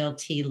team, the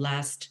ELT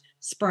last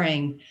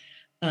spring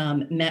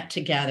met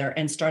together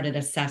and started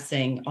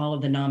assessing all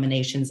of the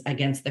nominations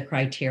against the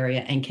criteria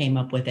and came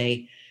up with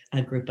a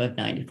group of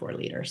 94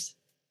 leaders.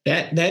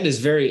 That is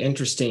very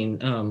interesting.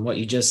 What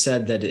you just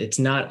said, that it's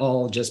not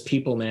all just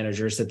people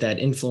managers, that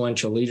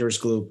influential leaders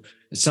group,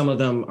 some of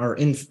them are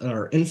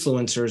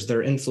influencers.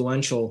 They're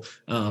influential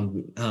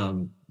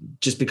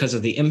just because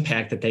of the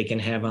impact that they can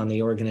have on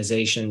the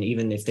organization,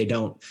 even if they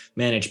don't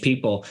manage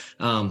people.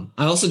 I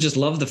also just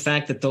love the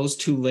fact that those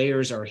two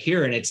layers are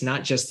here, and it's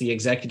not just the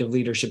executive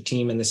leadership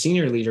team and the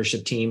senior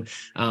leadership team.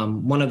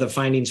 One of the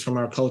findings from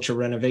our culture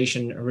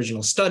renovation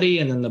original study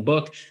and then the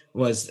book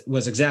was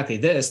exactly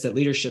this, that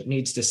leadership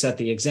needs to set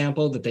the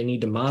example, that they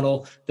need to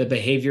model the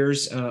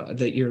behaviors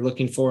that you're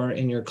looking for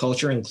in your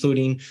culture,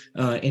 including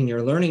in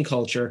your learning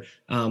culture.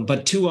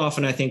 But too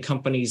often, I think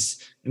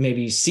companies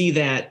maybe see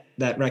that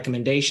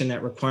recommendation,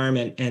 that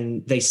requirement,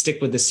 and they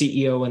stick with the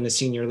CEO and the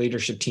senior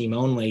leadership team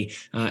only,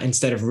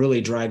 instead of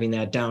really driving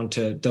that down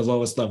to the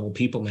lowest level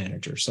people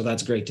managers. So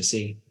that's great to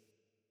see.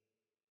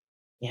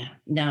 Yeah,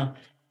 no.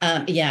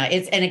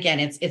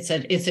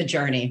 It's a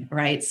journey,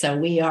 right? So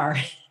we are,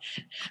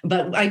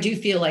 but I do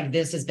feel like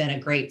this has been a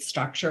great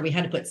structure. We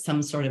had to put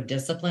some sort of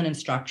discipline and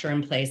structure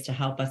in place to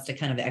help us to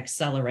kind of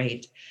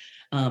accelerate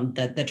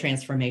the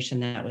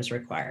transformation that was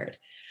required.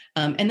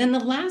 And then the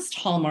last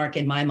hallmark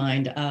in my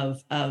mind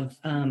of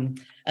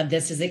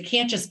this is it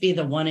can't just be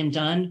the one and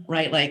done,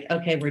 right? Like,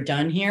 okay, we're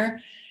done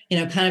here.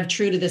 Kind of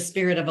true to the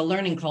spirit of a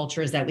learning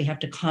culture is that we have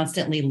to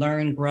constantly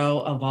learn,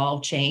 grow,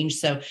 evolve, change.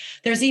 So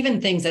there's even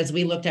things, as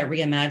we looked at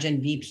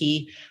Reimagine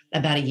VP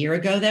about a year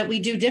ago, that we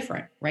do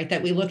different, right?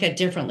 That we look at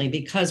differently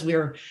because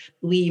we've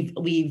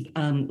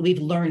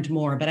learned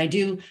more. But I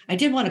did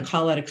want to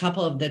call out a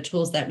couple of the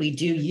tools that we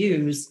do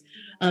use.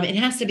 It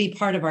has to be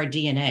part of our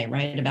DNA,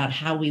 right? About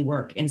how we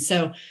work. And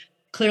so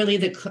clearly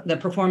the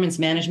performance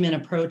management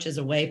approach is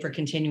a way for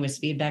continuous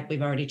feedback.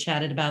 We've already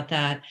chatted about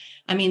that.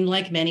 I mean,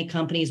 like many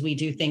companies, we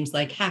do things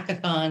like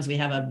hackathons. We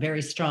have a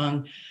very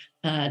strong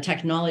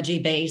technology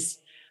base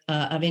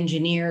of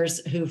engineers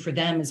who, for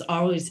them, is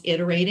always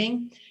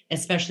iterating,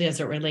 especially as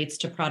it relates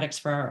to products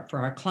for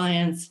our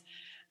clients.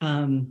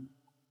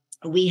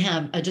 We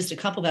have just a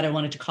couple that I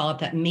wanted to call up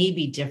that may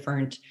be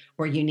different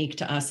or unique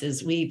to us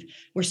is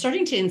we're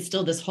starting to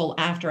instill this whole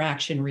after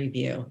action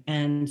review.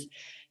 And,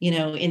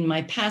 in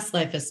my past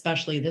life,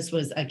 especially, this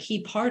was a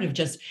key part of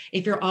just,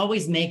 if you're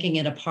always making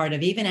it a part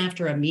of, even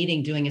after a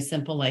meeting, doing a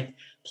simple like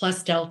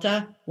plus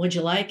delta, what'd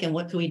you like? And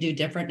what can we do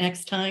different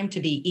next time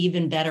to be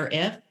even better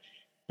if?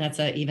 That's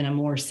even a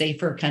more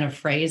safer kind of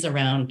phrase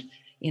around,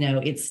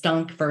 it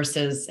stunk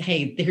versus,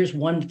 hey, here's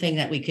one thing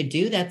that we could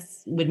do that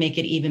would make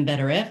it even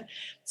better if.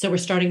 So we're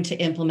starting to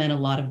implement a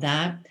lot of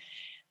that.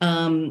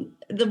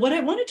 What I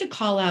wanted to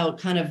call out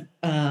kind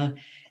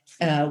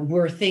of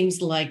were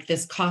things like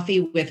this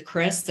coffee with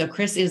Chris. So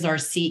Chris is our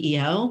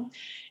CEO,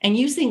 and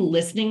using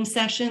listening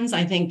sessions.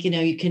 I think,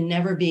 you can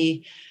never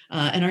be,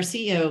 and our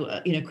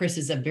CEO, Chris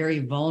is a very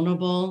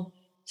vulnerable,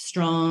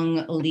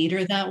 strong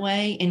leader that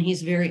way. And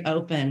he's very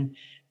open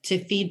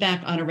to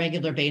feedback on a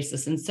regular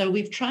basis. And so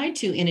we've tried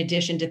to, in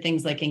addition to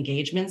things like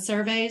engagement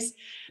surveys,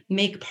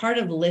 make part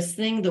of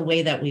listening the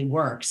way that we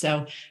work.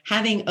 So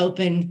having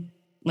open,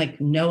 like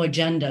no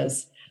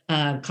agendas,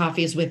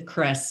 coffees with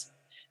Chris.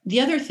 The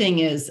other thing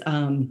is,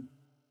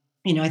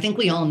 I think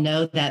we all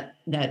know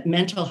that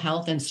mental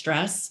health and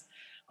stress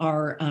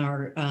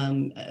are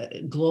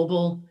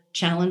global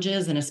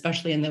challenges, and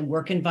especially in the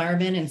work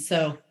environment. And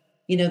so,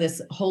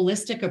 this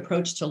holistic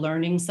approach to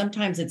learning,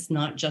 sometimes it's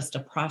not just a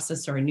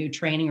process or a new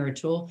training or a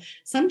tool.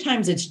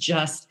 Sometimes it's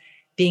just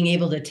being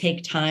able to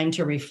take time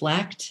to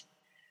reflect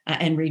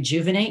and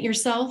rejuvenate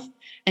yourself.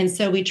 And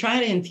so we try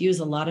to infuse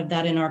a lot of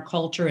that in our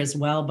culture as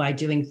well by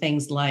doing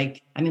things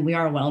like, we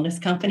are a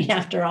wellness company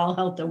after all,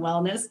 health and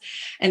wellness.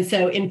 And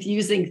so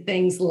infusing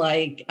things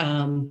like,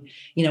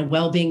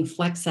 well-being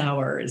flex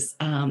hours,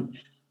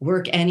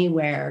 work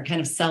anywhere,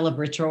 kind of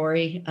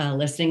celebratory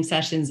listening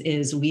sessions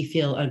is, we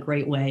feel, a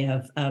great way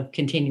of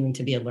continuing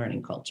to be a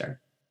learning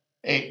culture.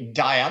 Hey,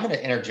 Di, I'm going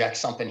to interject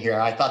something here.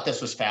 I thought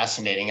this was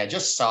fascinating. I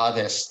just saw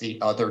this the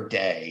other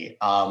day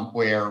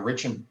where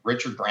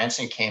Richard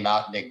Branson came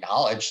out and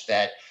acknowledged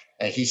that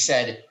he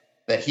said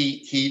that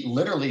he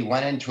literally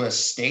went into a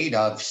state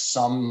of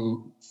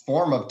some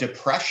form of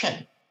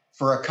depression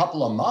for a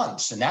couple of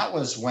months. And that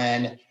was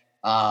when,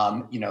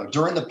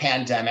 during the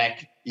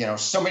pandemic,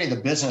 so many of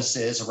the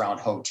businesses around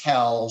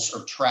hotels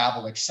or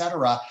travel, et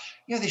cetera,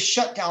 they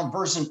shut down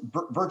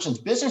Virgin's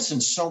business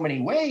in so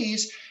many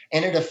ways.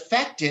 And it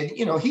affected,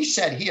 he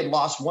said he had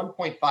lost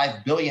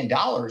 $1.5 billion,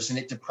 and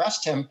it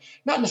depressed him,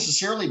 not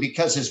necessarily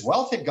because his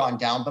wealth had gone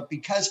down, but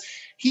because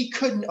he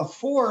couldn't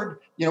afford,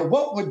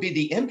 what would be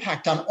the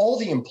impact on all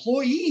the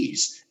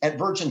employees at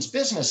Virgin's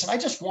business. And I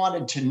just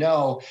wanted to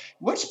know,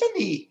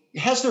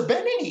 has there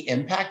been any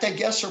impact, I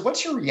guess, or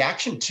what's your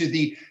reaction to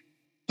the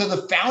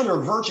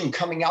founder of Virgin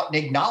coming out and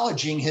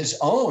acknowledging his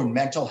own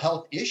mental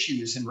health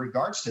issues in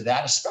regards to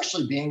that,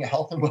 especially being a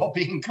health and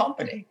well-being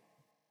company?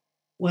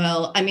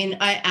 Well,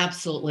 I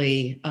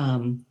absolutely,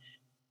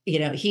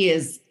 he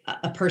is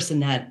a person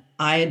that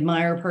I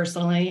admire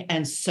personally,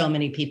 and so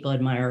many people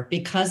admire.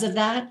 Because of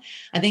that,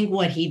 I think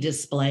what he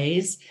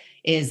displays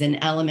is an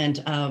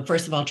element of,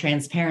 first of all,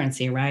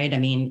 transparency, right?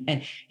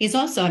 And he's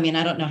also, I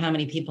don't know how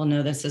many people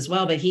know this as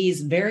well, but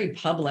he's very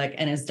public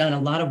and has done a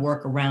lot of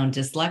work around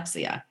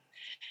dyslexia.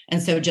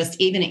 And so just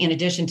even in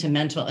addition to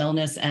mental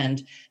illness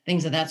and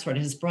things of that sort,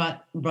 has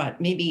brought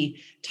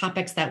maybe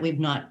topics that we've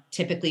not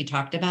typically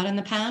talked about in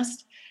the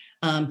past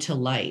to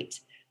light.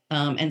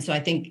 And so I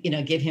think,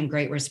 give him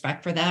great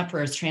respect for that,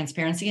 for his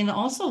transparency and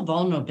also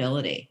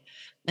vulnerability.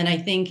 And I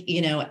think,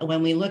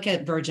 when we look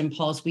at Virgin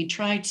Pulse, we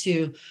try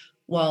to,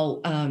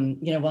 while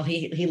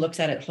he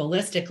looks at it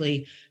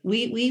holistically,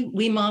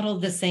 we model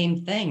the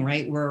same thing,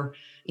 right? We're,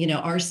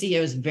 our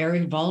CEO is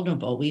very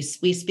vulnerable. We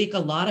speak a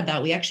lot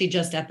about, we actually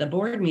just at the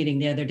board meeting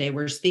the other day,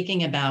 we're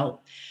speaking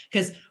about,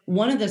 because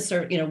one of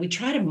the, we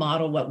try to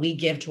model what we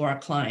give to our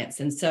clients.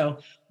 And so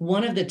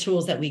one of the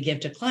tools that we give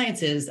to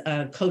clients is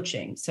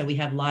coaching. So we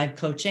have live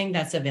coaching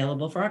that's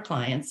available for our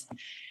clients.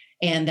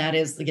 And that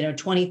is,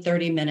 20,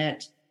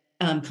 30-minute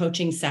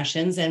coaching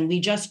sessions. And we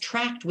just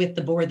tracked with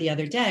the board the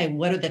other day,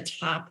 what are the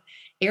top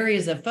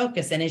areas of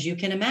focus? And as you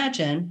can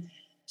imagine,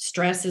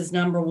 stress is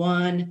number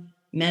one.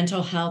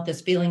 Mental health, this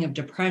feeling of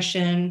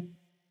depression,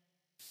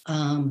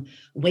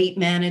 weight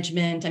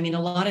management. A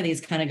lot of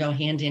these kind of go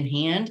hand in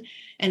hand.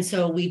 And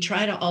so we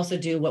try to also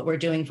do what we're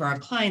doing for our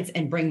clients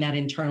and bring that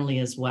internally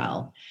as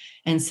well.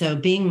 And so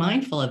being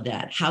mindful of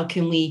that, how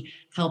can we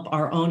help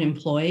our own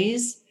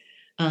employees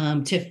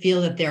to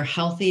feel that they're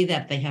healthy,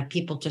 that they have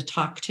people to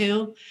talk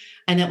to,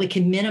 and that we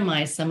can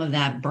minimize some of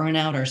that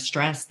burnout or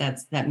stress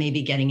that may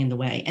be getting in the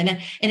way. And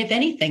if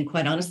anything,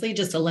 quite honestly,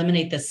 just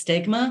eliminate the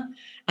stigma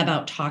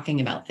about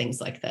talking about things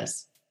like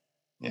this.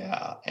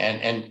 Yeah.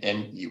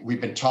 And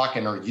we've been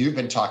talking, or you've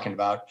been talking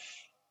about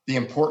the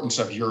importance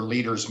of your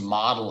leaders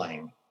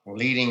modeling,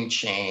 leading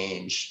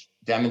change,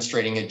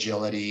 demonstrating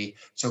agility.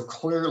 So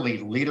clearly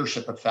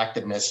leadership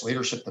effectiveness,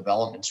 leadership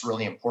development is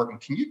really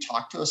important. Can you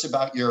talk to us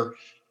about your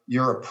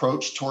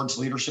approach towards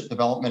leadership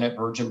development at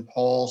Virgin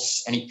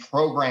Pulse? Any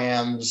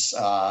programs,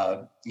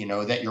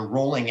 that you're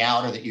rolling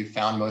out or that you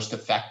found most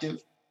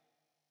effective?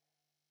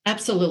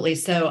 Absolutely.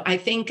 So I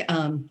think,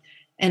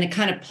 and it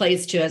kind of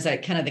plays to, as a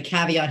kind of the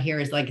caveat here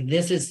is like,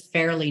 this is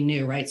fairly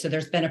new, right? So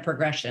there's been a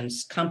progression,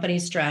 company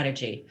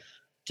strategy,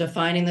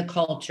 defining the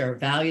culture,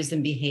 values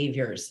and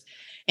behaviors.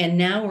 And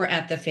now we're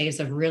at the phase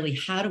of really,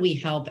 how do we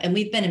help? And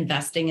we've been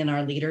investing in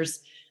our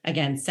leaders,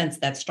 again, since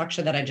that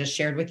structure that I just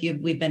shared with you,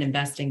 we've been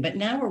investing, but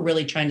now we're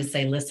really trying to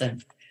say,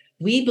 listen,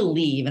 we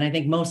believe, and I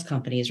think most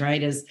companies,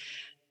 right, is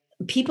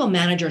people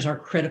managers are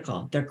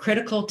critical. They're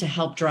critical to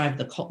help drive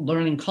the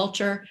learning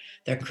culture.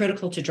 They're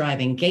critical to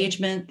drive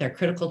engagement. They're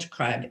critical to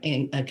drive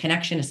a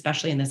connection,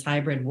 especially in this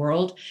hybrid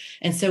world.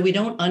 And so we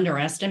don't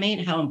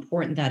underestimate how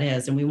important that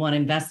is. And we want to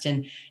invest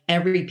in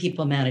every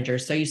people manager.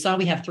 So you saw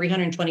we have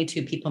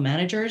 322 people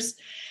managers.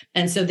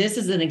 And so this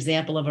is an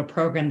example of a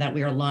program that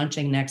we are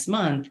launching next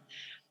month,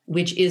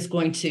 which is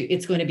going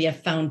to be a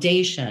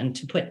foundation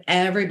to put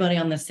everybody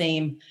on the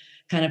same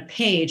kind of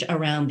page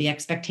around the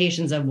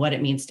expectations of what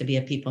it means to be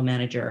a people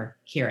manager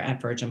here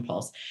at Virgin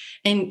Pulse.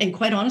 And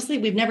quite honestly,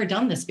 we've never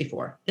done this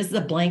before. This is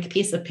a blank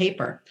piece of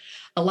paper.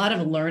 A lot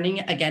of learning,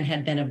 again,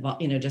 had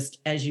been, just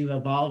as you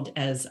evolved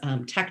as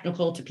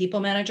technical to people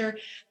manager.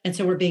 And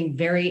so we're being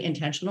very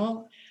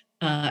intentional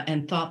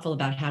and thoughtful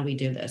about how we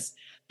do this.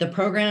 The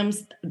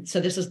programs, so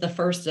this is the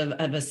first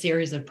of a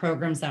series of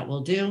programs that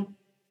we'll do.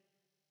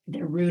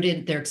 They're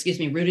rooted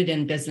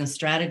in business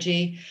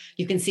strategy.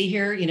 You can see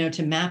here,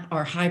 to map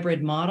our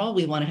hybrid model,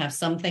 we want to have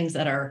some things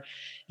that are,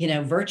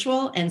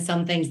 virtual, and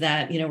some things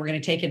that, we're going to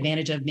take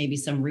advantage of, maybe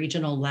some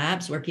regional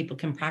labs where people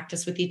can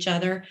practice with each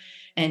other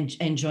and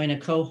join a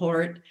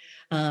cohort.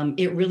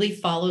 It really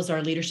follows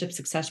our leadership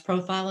success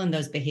profile and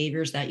those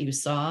behaviors that you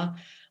saw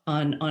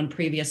on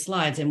previous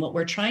slides. And what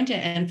we're trying to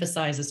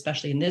emphasize,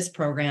 especially in this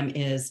program,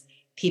 is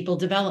people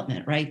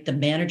development, right? The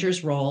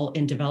manager's role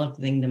in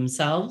developing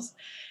themselves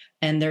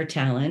and their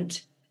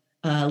talent,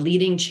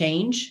 leading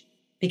change,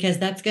 because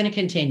that's going to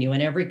continue in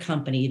every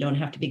company. You don't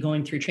have to be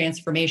going through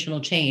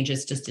transformational change.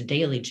 It's just a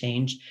daily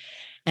change.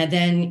 And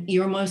then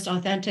your most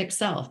authentic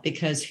self,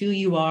 because who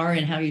you are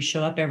and how you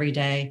show up every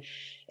day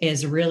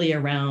is really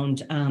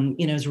around,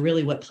 is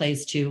really what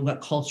plays to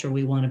what culture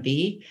we want to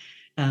be.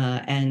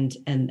 And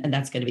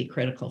that's going to be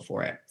critical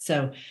for it.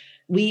 So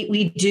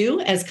we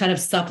do, as kind of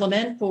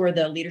supplement for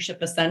the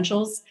leadership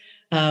essentials,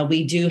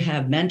 we do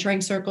have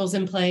mentoring circles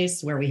in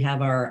place where we have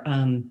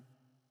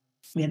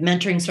we have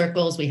mentoring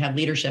circles, we have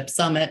leadership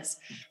summits,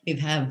 we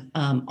have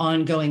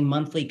ongoing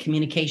monthly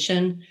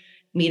communication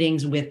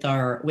meetings with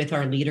our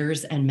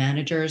leaders and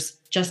managers,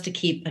 just to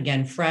keep,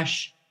 again,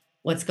 fresh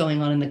what's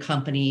going on in the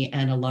company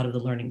and a lot of the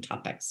learning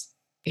topics.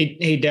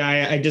 Hey,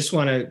 Di, I just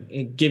want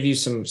to give you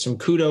some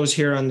kudos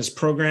here on this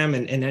program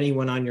and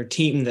anyone on your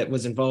team that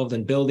was involved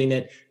in building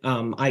it.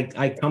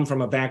 I come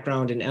from a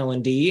background in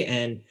L&D,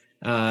 and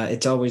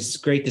it's always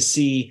great to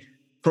see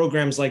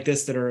programs like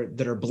this that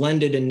are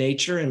blended in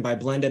nature. And by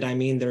blended, I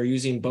mean they're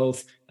using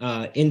both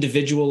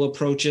individual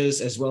approaches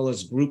as well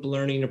as group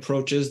learning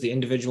approaches, the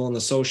individual and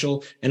the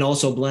social, and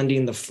also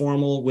blending the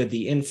formal with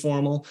the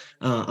informal.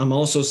 I'm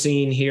also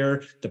seeing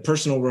here the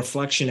personal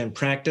reflection and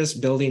practice,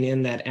 building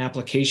in that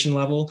application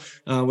level,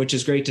 which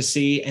is great to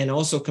see, and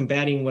also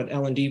combating what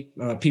L&D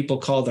people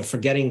call the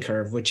forgetting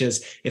curve, which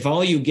is if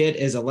all you get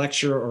is a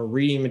lecture or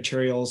reading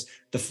materials,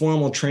 the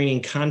formal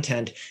training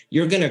content,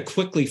 you're going to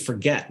quickly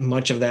forget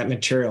much of that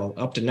material,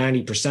 up to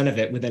 90% of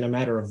it within a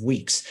matter of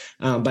weeks.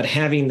 But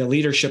having the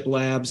leadership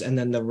labs and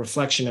then the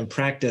reflection and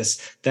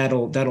practice,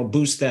 that'll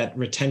boost that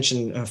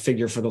retention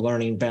figure for the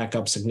learning back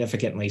up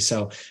significantly.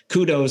 So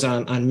kudos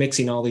on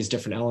mixing all these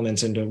different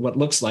elements into what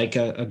looks like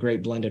a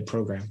great blended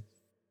program.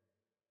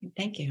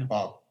 Thank you.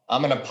 Well,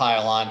 I'm going to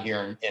pile on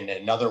here in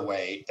another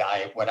way,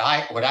 Di. What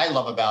I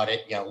love about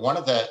it, one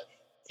of the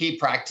key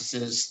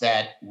practices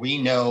that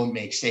we know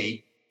makes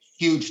a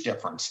huge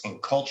difference in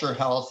culture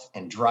health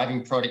and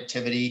driving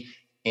productivity.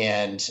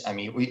 And I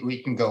mean,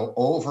 we can go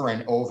over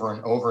and over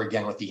and over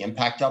again with the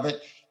impact of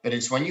it, but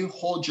it's when you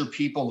hold your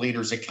people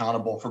leaders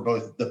accountable for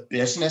both the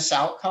business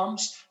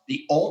outcomes,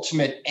 the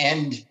ultimate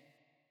end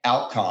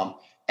outcome,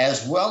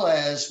 as well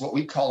as what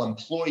we call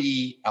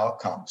employee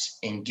outcomes,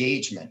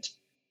 engagement,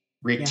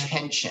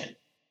 retention,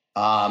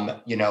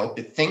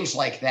 things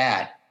like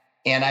that.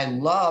 And I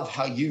love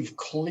how you've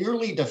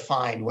clearly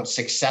defined what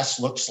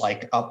success looks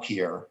like up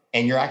here,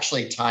 and you're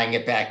actually tying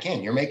it back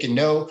in. You're making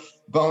no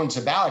bones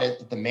about it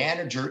that the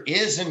manager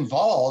is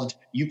involved.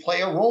 You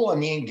play a role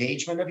in the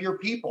engagement of your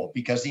people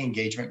because the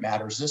engagement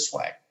matters this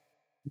way.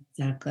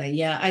 Exactly.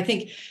 Yeah, I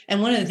think,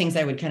 and one of the things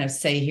I would kind of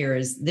say here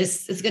is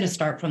this is going to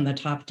start from the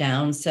top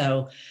down.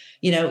 So,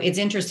 it's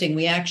interesting.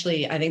 I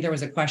think there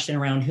was a question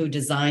around who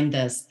designed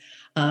this.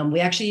 We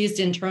actually used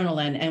internal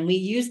and we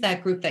used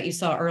that group that you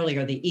saw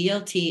earlier, the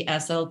ELT,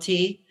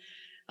 SLT,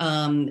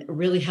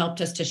 really helped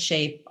us to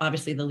shape,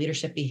 obviously the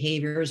leadership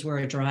behaviors were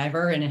a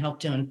driver and it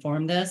helped to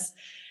inform this,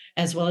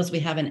 as well as we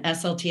have an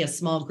SLT, a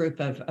small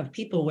group of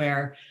people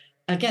where,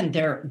 again,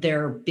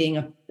 they're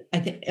being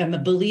I'm a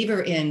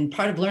believer in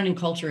part of learning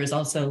culture is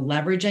also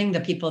leveraging the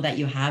people that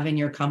you have in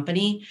your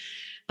company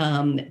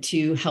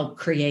to help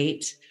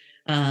create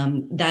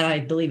that I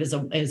believe is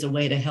a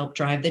way to help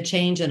drive the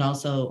change and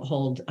also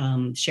hold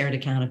shared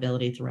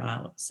accountability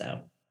throughout.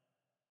 So.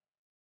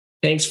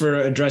 Thanks for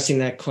addressing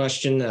that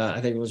question.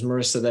 I think it was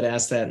Marissa that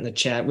asked that in the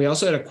chat. We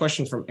also had a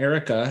question from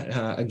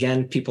Erica.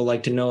 Again, people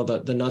like to know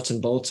the nuts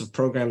and bolts of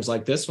programs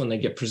like this when they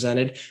get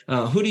presented.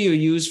 Who do you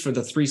use for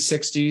the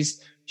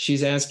 360s?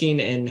 She's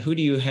asking, and who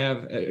do you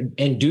have?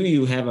 And do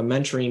you have a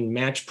mentoring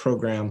match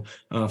program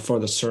for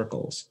the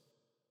circles?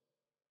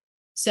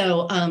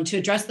 So to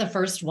address the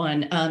first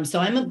one,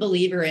 so I'm a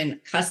believer in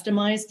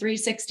customized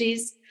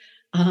 360s.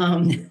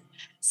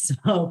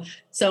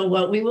 So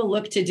what we will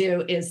look to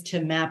do is to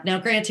map. Now,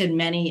 granted,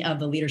 many of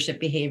the leadership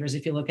behaviors,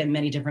 if you look at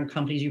many different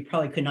companies, you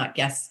probably could not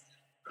guess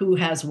who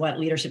has what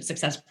leadership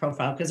success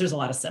profile, because there's a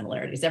lot of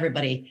similarities.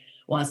 Everybody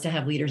wants to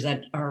have leaders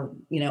that are,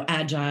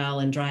 agile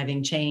and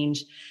driving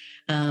change.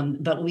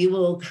 But we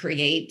will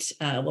create,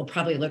 we'll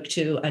probably look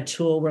to a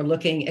tool. We're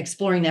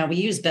exploring now. We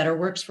use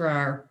BetterWorks for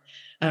our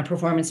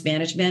performance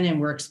management, and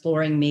we're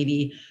exploring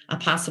maybe a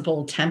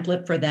possible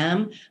template for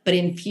them, but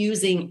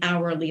infusing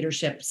our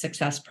leadership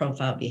success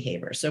profile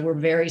behavior. So we're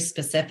very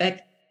specific,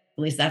 at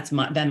least that's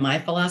been my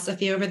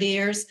philosophy over the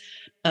years,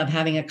 of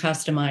having a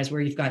customized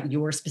where you've got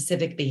your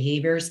specific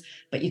behaviors,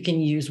 but you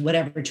can use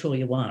whatever tool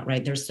you want,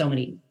 right? There's so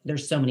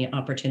many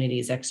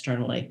opportunities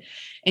externally.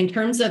 In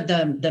terms of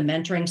the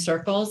mentoring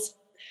circles,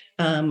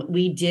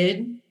 we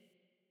did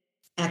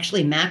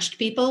actually matched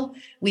people.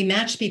 We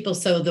matched people.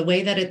 So the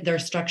way that they're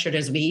structured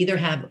is we either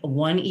have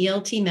one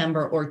ELT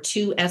member or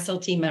two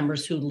SLT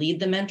members who lead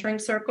the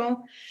mentoring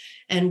circle.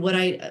 And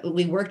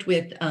we worked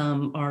with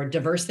our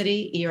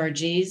diversity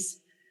ERGs,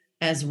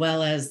 as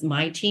well as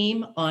my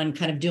team, on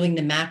kind of doing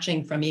the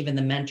matching from even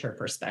the mentor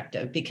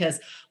perspective. Because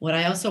what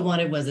I also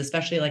wanted was,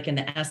 especially like in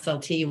the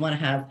SLT, you want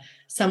to have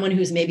someone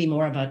who's maybe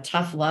more of a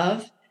tough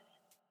love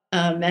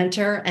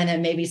mentor, and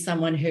then maybe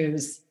someone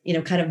who's,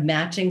 kind of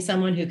matching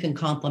someone who can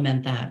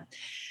complement that.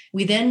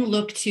 We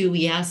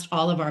asked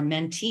all of our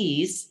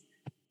mentees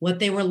what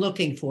they were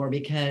looking for,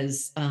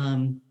 because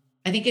I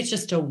think it's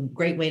just a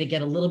great way to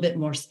get a little bit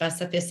more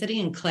specificity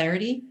and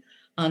clarity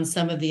on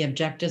some of the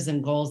objectives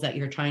and goals that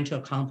you're trying to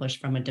accomplish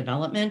from a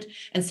development.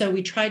 And so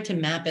we tried to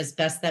map as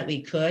best that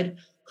we could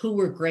who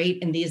were great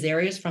in these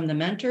areas from the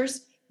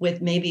mentors,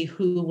 with maybe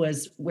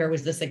where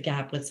was this a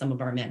gap with some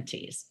of our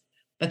mentees.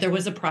 But there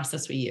was a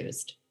process we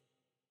used.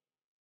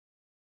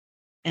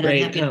 And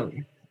great.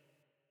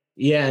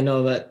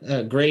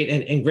 Great.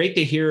 And great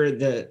to hear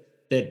that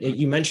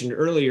you mentioned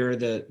earlier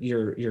that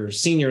your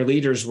senior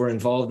leaders were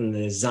involved in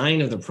the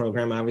design of the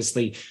program,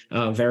 obviously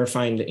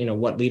verifying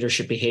what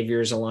leadership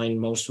behaviors align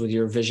most with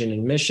your vision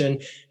and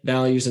mission,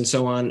 values, and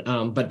so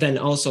on. But then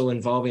also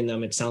involving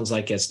them, it sounds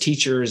like, as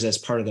teachers, as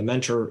part of the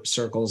mentor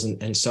circles,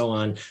 and so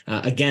on.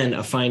 Again,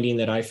 a finding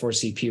that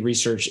I4CP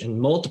research in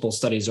multiple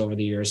studies over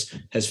the years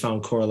has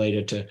found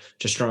correlated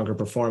to stronger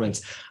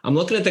performance. I'm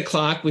looking at the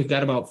clock. We've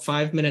got about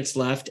 5 minutes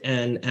left,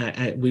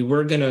 and we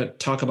were going to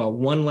talk about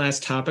one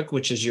last topic,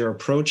 which is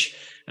your approach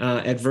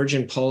at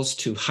Virgin Pulse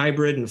to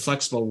hybrid and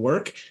flexible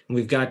work. And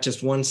we've got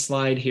just one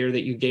slide here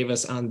that you gave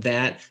us on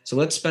that. So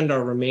let's spend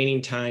our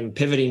remaining time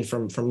pivoting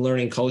from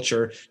learning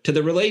culture to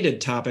the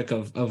related topic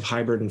of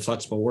hybrid and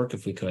flexible work,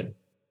 if we could.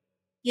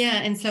 Yeah,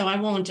 and so I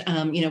won't.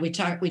 We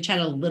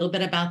chatted a little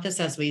bit about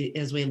this as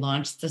we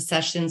launched the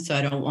session. So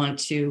I don't want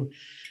to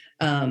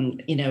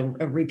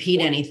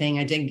repeat anything.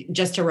 I think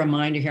just a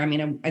reminder here. I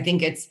mean, I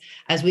think it's,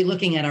 as we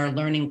looking at our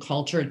learning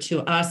culture,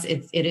 to us,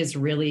 it is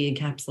really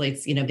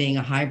encapsulates, being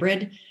a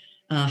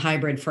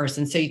hybrid first.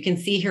 And so you can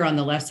see here on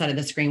the left side of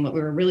the screen what we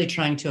were really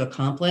trying to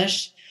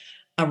accomplish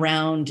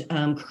around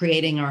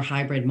creating our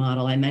hybrid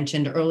model. I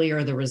mentioned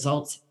earlier the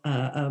results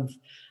of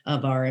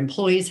our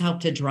employees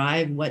helped to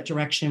drive what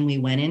direction we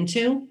went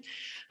into.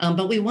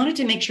 But we wanted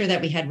to make sure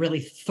that we had really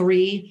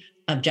three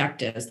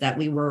objectives that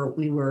we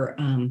were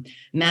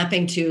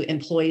mapping to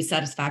employee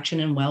satisfaction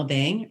and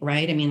well-being,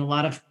 right? I mean, a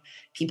lot of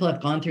people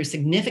have gone through a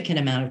significant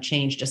amount of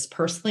change just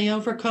personally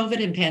over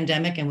COVID and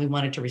pandemic, and we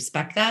wanted to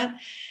respect that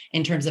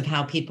in terms of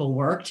how people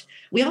worked.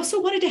 We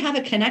also wanted to have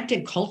a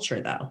connected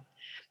culture, though,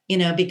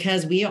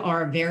 because we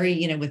are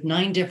very, with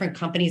 9 different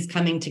companies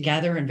coming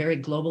together and very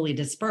globally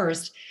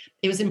dispersed,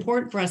 it was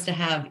important for us to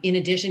have, in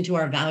addition to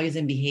our values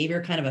and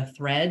behavior, kind of a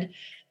thread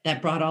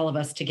that brought all of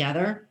us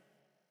together.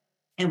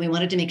 And we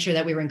wanted to make sure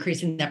that we were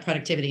increasing that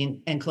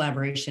productivity and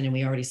collaboration. And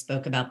we already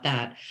spoke about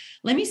that.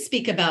 Let me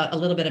speak a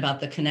little bit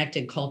about the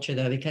connected culture,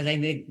 though, because I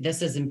think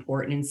this is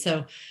important. And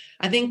so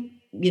I think,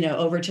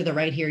 over to the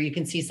right here, you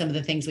can see some of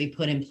the things we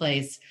put in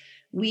place.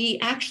 We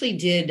actually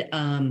did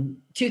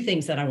 2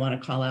 things that I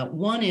want to call out.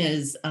 One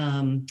is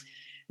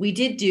we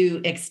did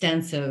do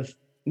extensive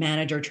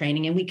manager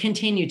training, and we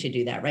continue to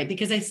do that, right?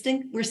 Because I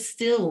think we're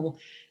still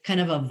kind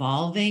of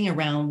evolving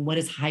around what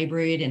is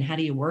hybrid and how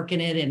do you work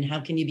in it and how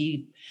can you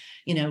be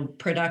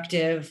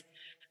productive.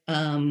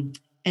 And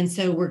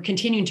so we're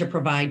continuing to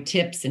provide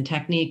tips and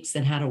techniques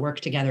and how to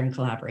work together and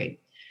collaborate.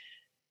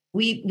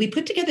 We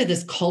put together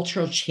this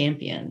cultural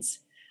champions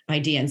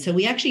idea. And so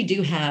we actually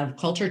do have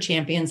culture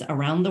champions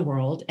around the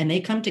world, and they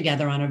come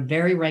together on a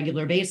very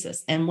regular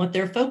basis. And what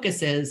their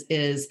focus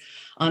is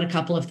on a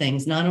couple of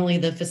things, not only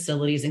the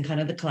facilities and kind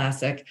of the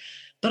classic,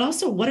 but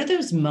also what are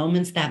those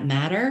moments that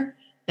matter,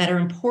 that are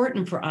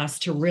important for us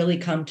to really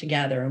come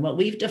together. And what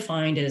we've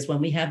defined is when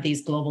we have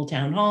these global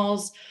town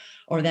halls,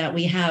 or that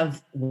we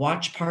have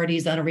watch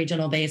parties on a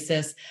regional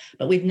basis,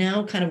 but we've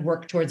now kind of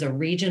worked towards a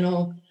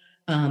regional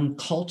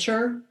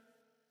culture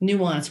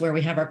nuance where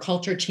we have our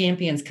culture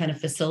champions kind of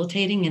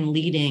facilitating and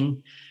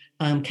leading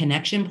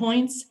connection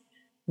points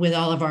with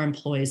all of our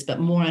employees, but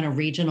more on a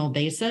regional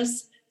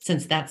basis,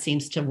 since that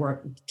seems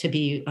to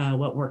be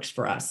what works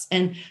for us.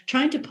 And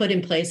trying to put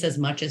in place as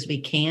much as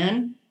we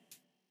can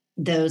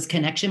those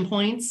connection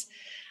points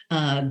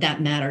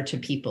that matter to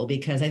people,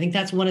 because I think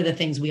that's one of the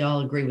things we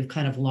all agree we've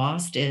kind of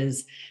lost,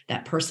 is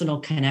that personal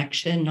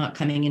connection, not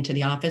coming into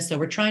the office. So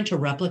we're trying to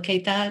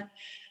replicate that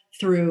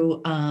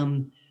through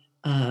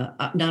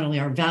not only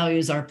our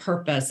values, our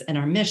purpose, and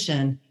our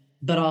mission,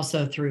 but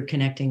also through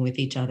connecting with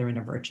each other in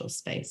a virtual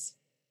space.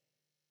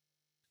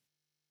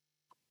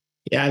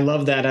 Yeah, I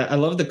love that. I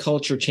love the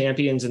culture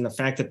champions and the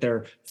fact that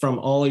they're from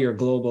all your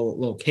global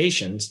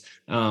locations.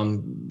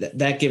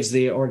 That gives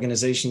the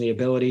organization the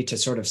ability to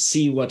sort of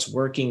see what's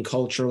working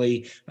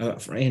culturally,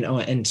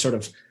 and sort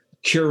of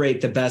curate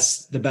the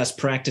best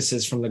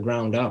practices from the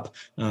ground up,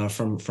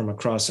 from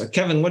across.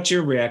 Kevin, what's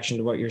your reaction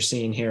to what you're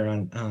seeing here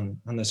on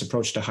this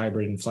approach to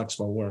hybrid and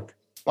flexible work?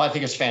 Well, I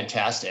think it's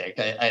fantastic.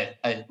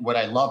 What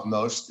I love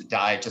most,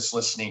 Di, just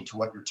listening to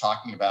what you're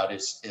talking about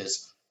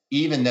is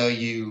even though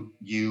you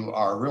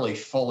are really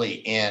fully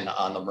in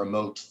on the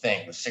remote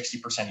thing, with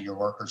 60% of your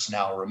workers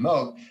now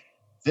remote,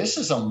 this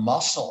is a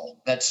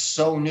muscle that's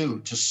so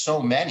new to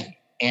so many,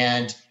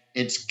 and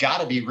it's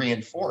got to be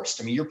reinforced.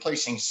 I mean, you're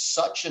placing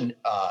such an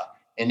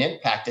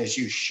impact, as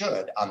you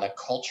should, on the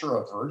culture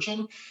of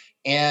Virgin.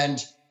 And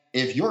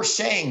if you're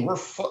saying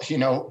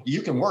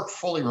you can work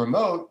fully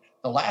remote,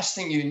 the last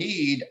thing you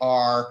need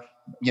are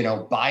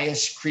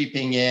bias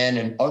creeping in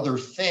and other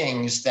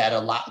things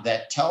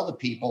that tell the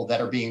people that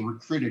are being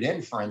recruited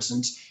in, for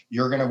instance,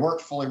 you're going to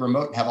work fully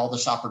remote and have all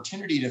this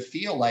opportunity to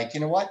feel like, you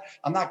know what,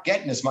 I'm not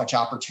getting as much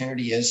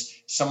opportunity as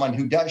someone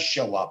who does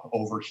show up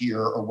over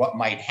here, or what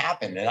might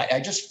happen. And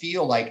I just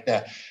feel like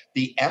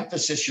the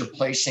emphasis you're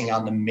placing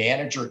on the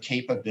manager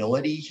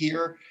capability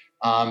here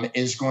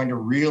is going to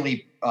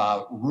really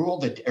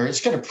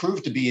it's going to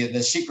prove to be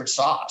the secret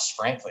sauce,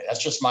 frankly.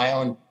 That's just my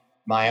own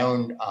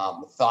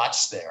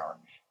thoughts there.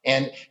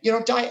 And,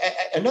 Di,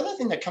 another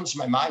thing that comes to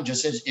my mind,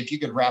 just as if you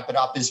could wrap it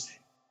up, is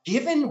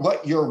given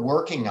what you're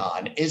working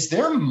on, is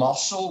there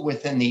muscle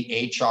within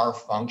the HR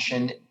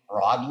function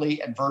broadly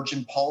at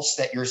Virgin Pulse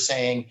that you're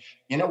saying,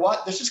 you know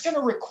what, this is going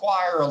to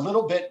require a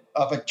little bit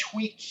of a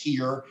tweak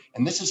here,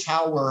 and this is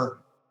how we're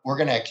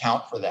going to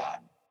account for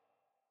that?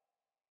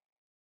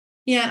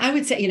 Yeah, I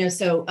would say,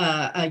 so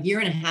a year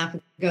and a half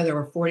ago, there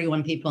were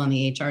 41 people on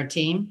the HR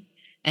team.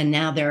 And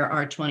now there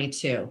are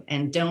 22.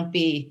 And don't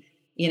be,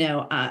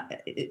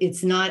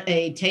 it's not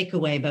a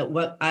takeaway, but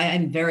what I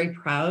am very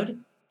proud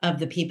of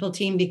the people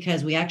team,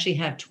 because we actually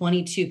have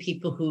 22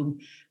 people who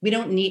we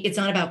don't need. It's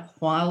not about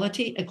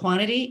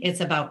quantity, it's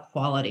about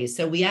quality.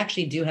 So we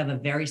actually do have a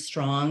very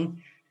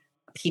strong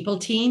people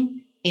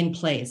team in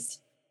place.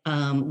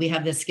 We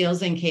have the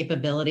skills and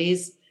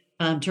capabilities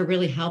to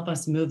really help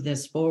us move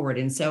this forward.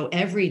 And so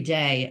every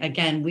day,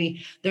 again,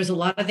 there's a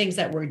lot of things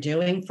that we're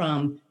doing,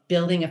 from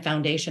building a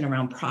foundation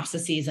around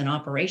processes and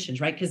operations,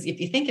 right? Because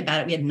if you think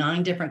about it, we had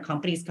 9 different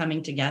companies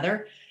coming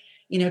together,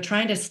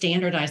 trying to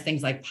standardize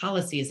things like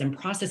policies and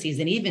processes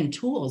and even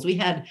tools. We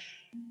had,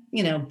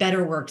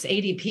 BetterWorks,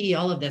 ADP,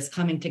 all of this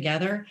coming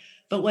together.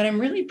 But what I'm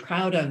really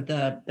proud of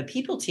the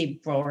people team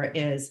for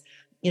is,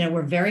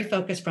 we're very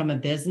focused from a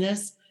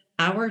business.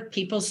 Our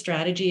people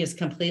strategy is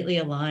completely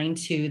aligned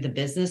to the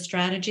business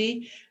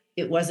strategy.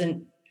 It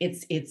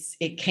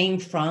came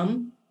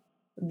from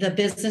the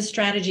business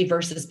strategy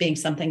versus being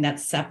something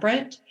that's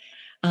separate.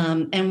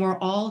 And we're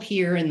all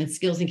here, and the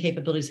skills and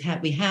capabilities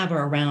we have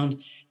are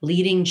around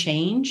leading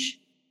change,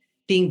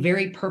 being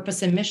very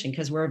purpose and mission,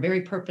 because we're a very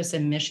purpose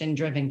and mission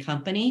driven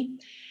company.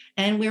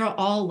 And we're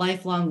all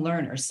lifelong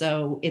learners.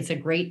 So it's a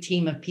great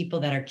team of people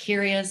that are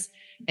curious,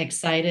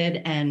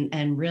 excited,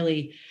 and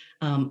really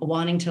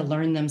wanting to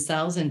learn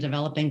themselves and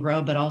develop and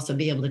grow, but also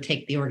be able to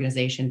take the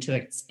organization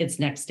to its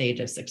next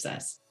stage of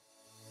success.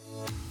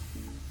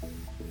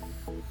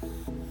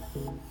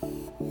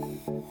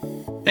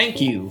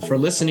 Thank you for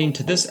listening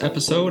to this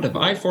episode of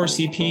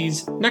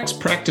I4CP's Next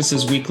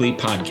Practices Weekly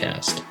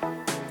podcast.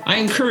 I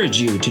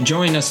encourage you to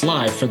join us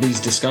live for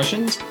these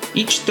discussions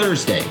each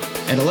Thursday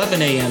at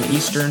 11 a.m.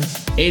 Eastern,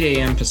 8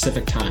 a.m.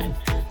 Pacific Time,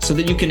 so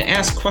that you can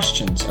ask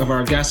questions of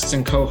our guests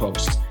and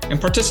co-hosts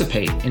and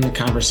participate in the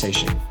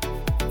conversation.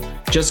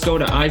 Just go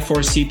to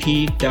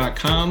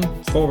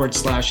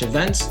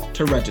i4cp.com/events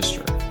to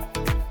register.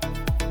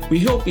 We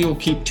hope you'll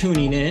keep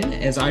tuning in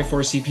as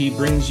I4CP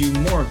brings you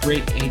more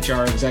great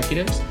HR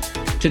executives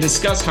to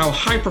discuss how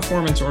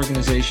high-performance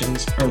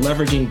organizations are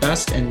leveraging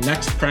best and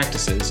next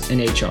practices in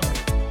HR.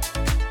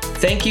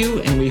 Thank you,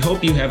 and we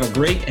hope you have a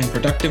great and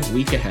productive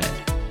week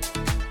ahead.